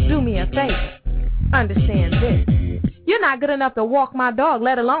 do me a favor. Understand this. You're not good enough to walk my dog,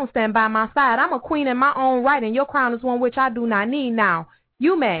 let alone stand by my side. I'm a queen in my own right, and your crown is one which I do not need now.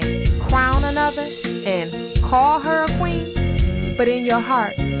 You may crown another and call her a queen, but in your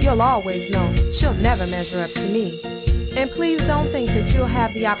heart, you'll always know she'll never measure up to me. And please don't think that you'll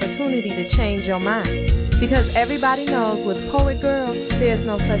have the opportunity to change your mind, because everybody knows with Poet Girl, there's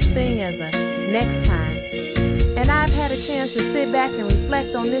no such thing as a next time. And I've had a chance to sit back and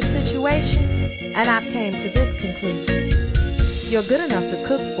reflect on this situation, and I've came to this conclusion. You're good enough to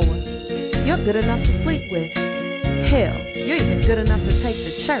cook for. You're good enough to sleep with. Hell, you're even good enough to take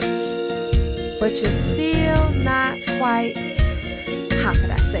to church. But you're still not quite, how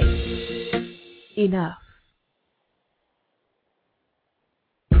could I say it, enough.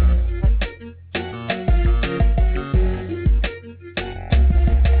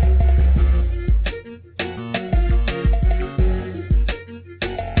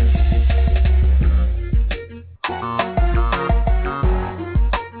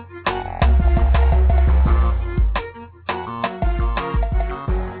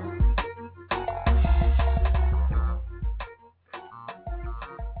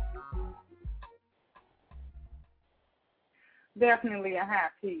 Definitely a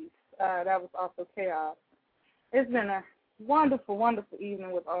hot piece. That was also chaos. It's been a wonderful, wonderful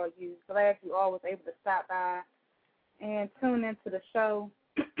evening with all of you. Glad you all was able to stop by and tune into the show.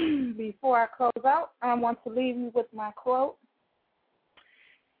 Before I close out, I want to leave you with my quote.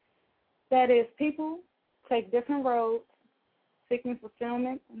 That is, people take different roads seeking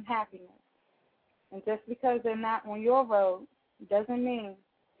fulfillment and happiness. And just because they're not on your road doesn't mean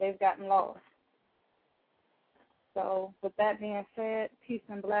they've gotten lost. So with that being said, peace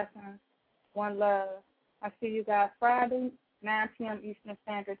and blessings, one love. I see you guys Friday, 9 p.m. Eastern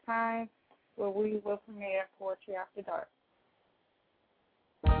Standard Time, where we will premiere Poetry After Dark.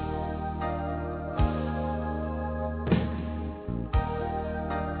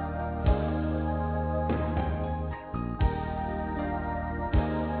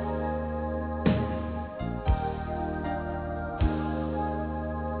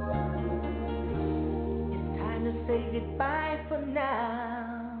 for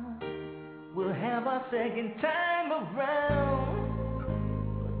now. We'll have our second time around.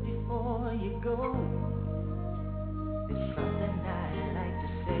 But before you go, there's something I'd like to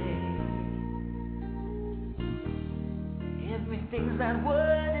say. Everything's not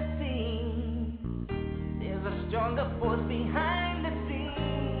what it seems. There's a stronger force behind the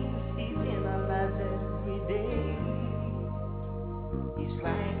scenes. He's in our lives every day. He's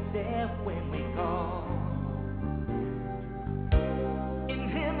right there when we call. In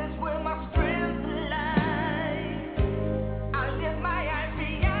him is where my strength lies. I lift my eyes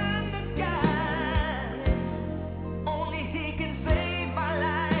beyond the skies. Only he can save my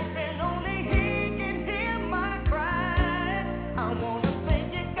life, and only he can hear my cry. I wanna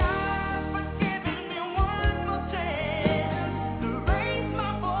thank you, God, for giving me one more chance to raise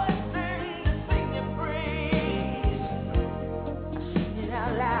my voice and to sing your praise. I sing it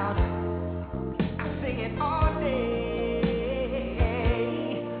out loud. I sing it all day.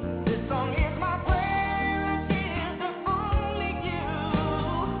 This song is my prayer. I give to only you.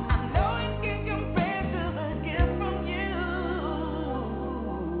 I know it can compare to the gift from you.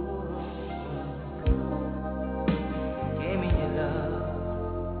 Gave me your love.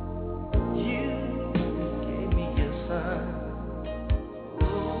 You gave me your son.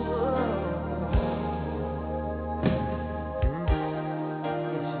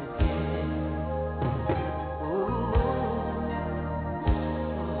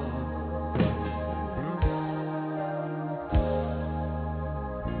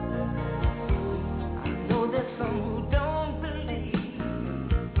 I know there's some who don't believe.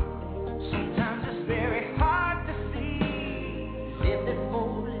 Sometimes it's very hard to see. Live this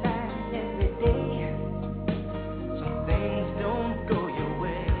whole life every day. Some things don't go your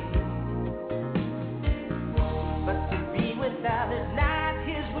way. But to be without is not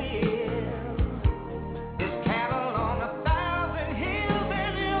his will. There's cattle on 1,000 hills,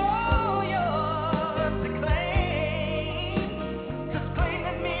 and you're all yours to claim. Just claim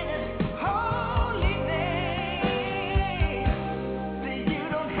him in his holy name. See, you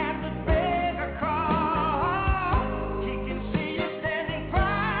don't have to beg or crawl. He can see you standing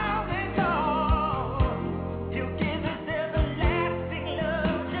proud and tall. He'll give us everlasting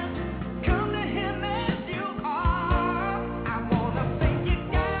love. Just come to him as you are. I wanna thank you,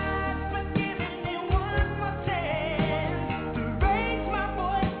 God, for giving me one more chance to raise my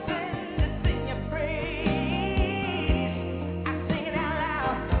voice and to sing your praise. I sing it out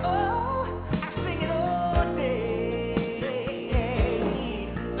loud. Oh, I sing it all day.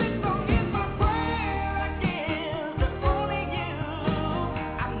 This song is my prayer. I give to only you.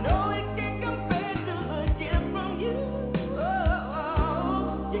 I know it can compare to the gift from you.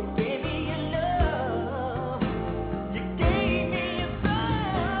 Oh, you gave me your love. You gave me your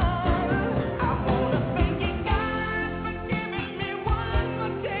son. I wanna thank you, God, for giving me one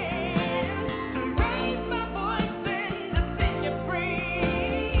more chance to raise my voice and to sing your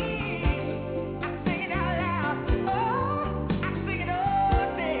praise. I sing it out loud. Oh, I sing it all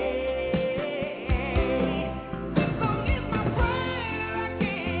day. This song is my prayer. I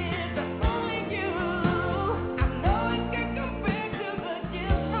give to only you. I know it can compare to the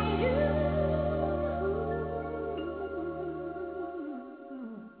gift from you.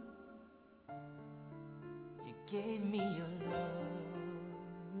 You gave me your love.